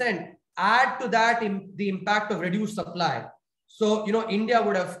 18%. Add to that the impact of reduced supply. So, India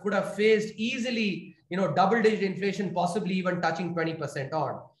could have faced easily, double-digit inflation, possibly even touching 20%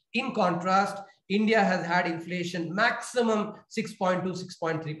 odd. In contrast, India has had inflation maximum 6.2,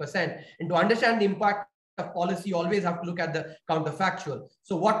 6.3%. And to understand the impact of policy, you always have to look at the counterfactual.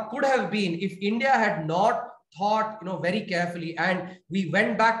 So what could have been if India had not thought, very carefully, and we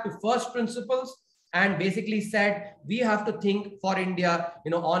went back to first principles and basically said, we have to think for India,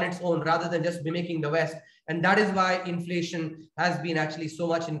 on its own, rather than just mimicking the West. And that is why inflation has been actually so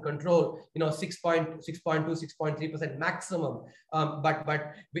much in control, 6.2, 6.3% maximum. But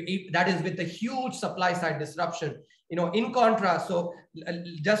that is with the huge supply side disruption. In contrast, so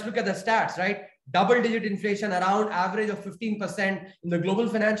just look at the stats, right? Double-digit inflation around average of 15% in the global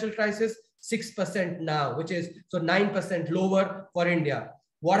financial crisis, 6% now, which is so 9% lower for India.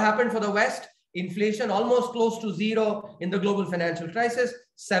 What happened for the West? Inflation almost close to zero in the global financial crisis,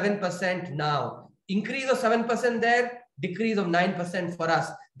 7% now. Increase of 7% there, decrease of 9% for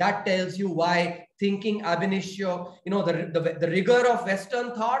us. That tells you why thinking ab initio, the rigor of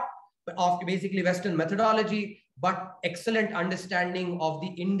Western thought, of basically Western methodology, but excellent understanding of the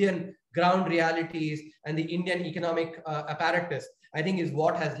Indian ground realities and the Indian economic apparatus, I think is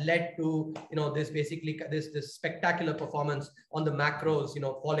what has led to, this spectacular performance on the macros,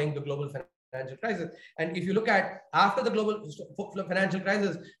 following the global financial crisis. And if you look at after the global financial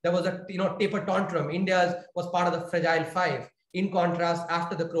crisis, there was a, taper tantrum. India's was part of the fragile five. In contrast,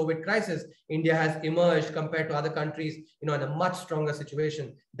 after the COVID crisis, India has emerged compared to other countries, in a much stronger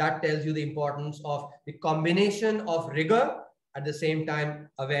situation. That tells you the importance of the combination of rigor, at the same time,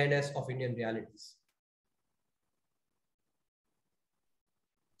 awareness of Indian realities.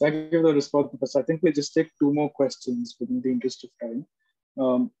 Thank you for the response, Professor. I think we'll just take two more questions within the interest of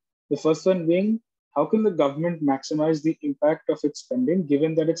time. The first one being, how can the government maximize the impact of its spending,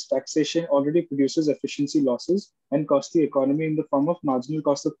 given that its taxation already produces efficiency losses and costs the economy in the form of marginal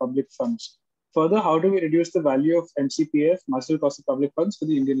cost of public funds? Further, how do we reduce the value of MCPF, marginal cost of public funds, for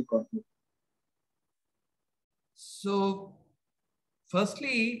the Indian economy? So,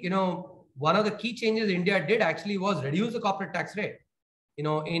 firstly, one of the key changes India did actually was reduce the corporate tax rate.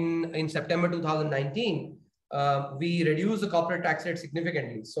 In September 2019, we reduced the corporate tax rate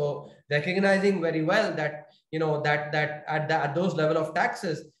significantly. So recognizing very well that, that at those level of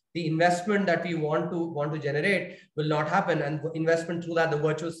taxes, the investment that we want to generate will not happen, and investment through that, the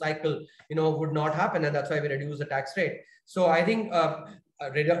virtuous cycle, would not happen. And that's why we reduce the tax rate. So I think a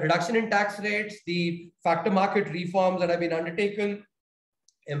reduction in tax rates, the factor market reforms that have been undertaken,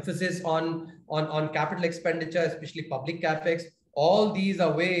 emphasis on capital expenditure, especially public capex, all these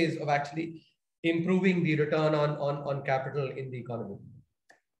are ways of actually improving the return on capital in the economy.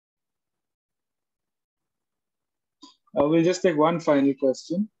 We'll just take one final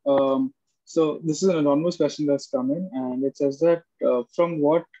question. So this is an anonymous question that's come in, and it says that from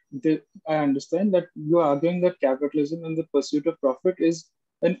what I understand, that you are arguing that capitalism and the pursuit of profit is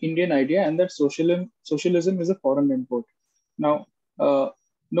an Indian idea, and that socialism is a foreign import. Now,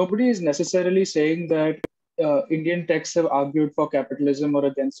 nobody is necessarily saying that Indian texts have argued for capitalism or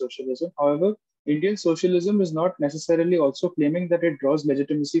against socialism. However, Indian socialism is not necessarily also claiming that it draws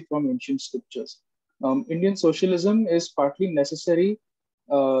legitimacy from ancient scriptures. Indian socialism is partly necessary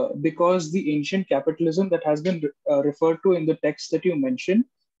because the ancient capitalism that has been referred to in the text that you mentioned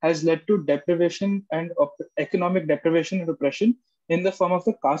has led to deprivation and economic deprivation and oppression in the form of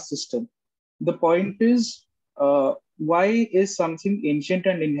the caste system. The point is, why is something ancient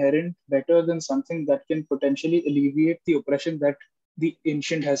and inherent better than something that can potentially alleviate the oppression that the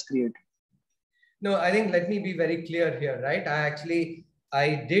ancient has created? No, I think let me be very clear here, right?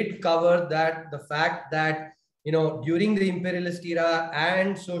 I did cover that the fact that, during the imperialist era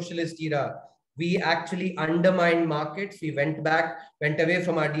and socialist era, we actually undermined markets. We went away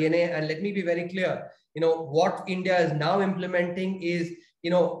from our DNA. And let me be very clear, what India is now implementing is,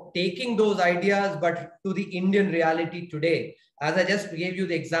 taking those ideas, but to the Indian reality today. As I just gave you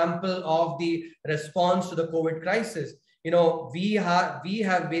the example of the response to the COVID crisis, we have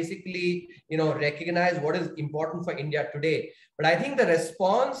basically recognized what is important for India today. But I think the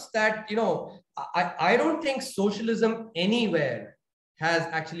response that I don't think socialism anywhere has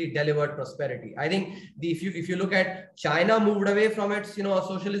actually delivered prosperity. I think if you look at China, moved away from its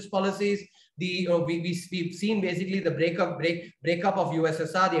socialist policies. We've seen basically the breakup of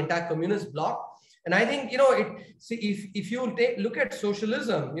USSR, the entire communist bloc. And I think, if you look at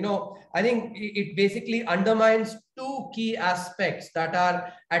socialism, I think it basically undermines two key aspects that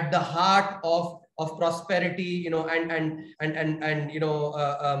are at the heart of prosperity, and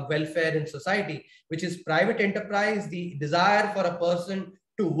welfare in society, which is private enterprise, the desire for a person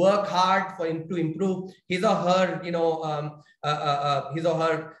to work hard for him to improve his or her,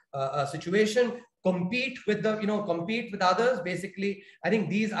 situation, compete with others. Basically, I think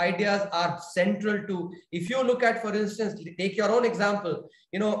these ideas are central to, if you look at, for instance, take your own example,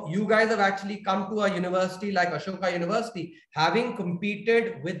 you guys have actually come to a university like Ashoka University, having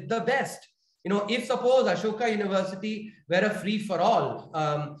competed with the best. If suppose Ashoka University were a free for all,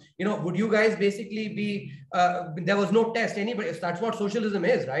 would you guys basically be, there was no test, anybody, that's what socialism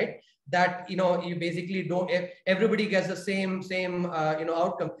is, right? That you basically don't, everybody gets the same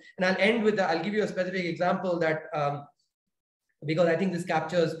outcome. And I'll give you a specific example that because I think this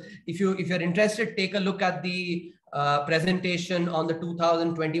captures, if you're interested, take a look at the presentation on the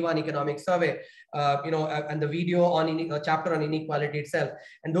 2021 economic survey, and the video on a chapter on inequality itself.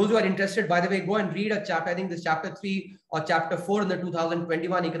 And those who are interested, by the way, go and read a chapter. I think this chapter 3 or chapter 4 in the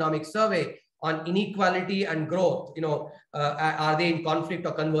 2021 economic survey on inequality and growth. Are they in conflict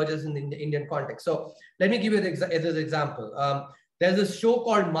or convergence in the Indian context? So let me give you this example. There's a show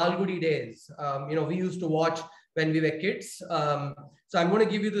called Malgudi Days. We used to watch when we were kids. So I'm going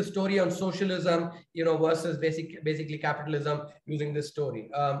to give you the story on socialism, versus basically capitalism using this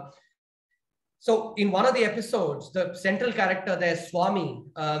story. So in one of the episodes, the central character there, Swami,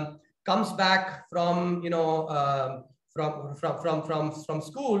 comes back from from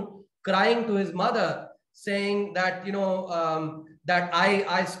school, crying to his mother, saying that that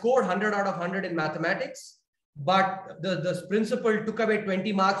I scored 100 out of 100 in mathematics, but the principal took away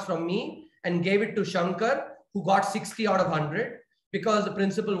 20 marks from me and gave it to Shankar, who got 60 out of 100, because the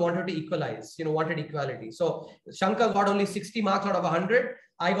principal wanted to equalize, wanted equality. So Shankar got only 60 marks out of 100.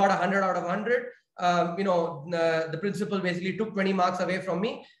 I got 100 out of 100. The principal basically took 20 marks away from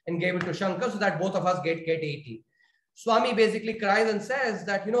me and gave it to Shankar, so that both of us get 80. Swami basically cries and says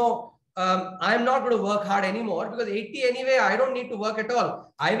that, I'm not going to work hard anymore, because 80 anyway, I don't need to work at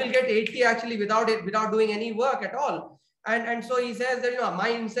all. I will get 80 actually without doing any work at all. And so he says that, my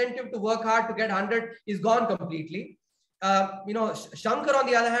incentive to work hard to get 100 is gone completely. Shankar, on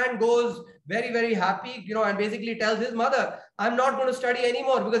the other hand, goes very, very happy, and basically tells his mother, I'm not going to study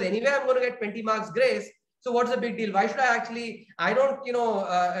anymore, because anyway, I'm going to get 20 marks grace. So what's the big deal? Why should I don't,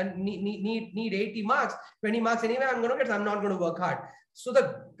 need 80 marks, 20 marks anyway, I'm going to get, so I'm not going to work hard. So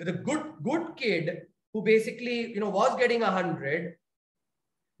the good kid who basically, was getting 100,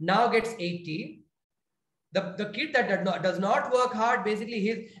 now gets 80. The kid that does not work hard, basically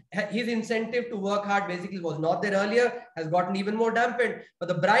his incentive to work hard basically was not there earlier, has gotten even more dampened. But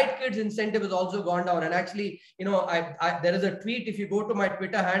the bright kid's incentive has also gone down. And actually, there is a tweet. If you go to my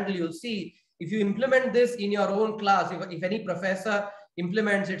Twitter handle, you'll see, if you implement this in your own class, if any professor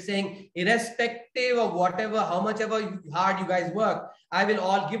implements it, saying, irrespective of how much ever hard you guys work, I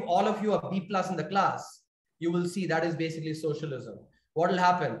will give all of you a B+ in the class. You will see that is basically socialism. What will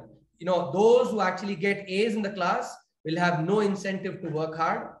happen? Those who actually get A's in the class will have no incentive to work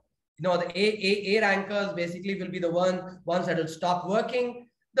hard. The A rankers basically will be the ones that will stop working.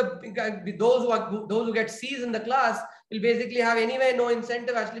 Those who get C's in the class will basically have anyway no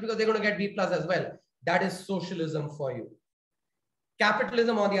incentive, actually, because they're going to get B+ as well. That is socialism for you.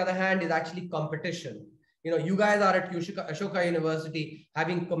 Capitalism, on the other hand, is actually competition. You guys are at Ashoka University,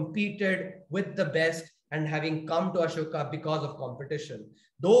 having competed with the best and having come to Ashoka because of competition.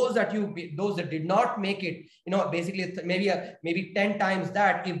 Those that did not make it, basically maybe 10 times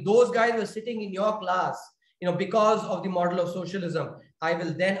that. If those guys were sitting in your class, because of the model of socialism, I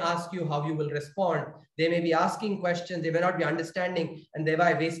will then ask you how you will respond. They may be asking questions, they may not be understanding, and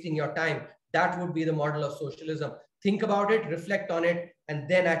thereby wasting your time. That would be the model of socialism. Think about it, reflect on it, and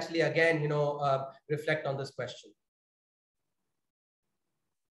then actually again, reflect on this question.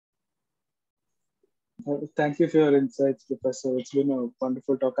 Thank you for your insights, Professor. It's been a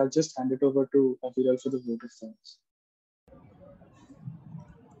wonderful talk. I'll just hand it over to Aviral for the vote of thanks.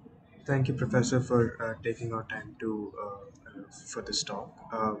 Thank you, Professor, for taking our time for this talk.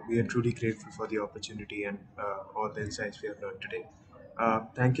 We are truly grateful for the opportunity and all the insights we have learned today.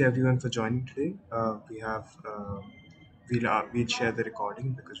 Thank you, everyone, for joining today. We'll share the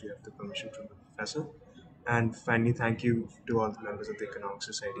recording because we have the permission from the professor. And finally, thank you to all the members of the Economic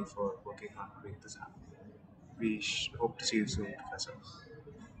Society for working hard to make this happen. We hope to see you soon, Professor.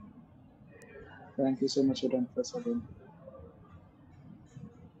 Thank you so much for your time, Professor.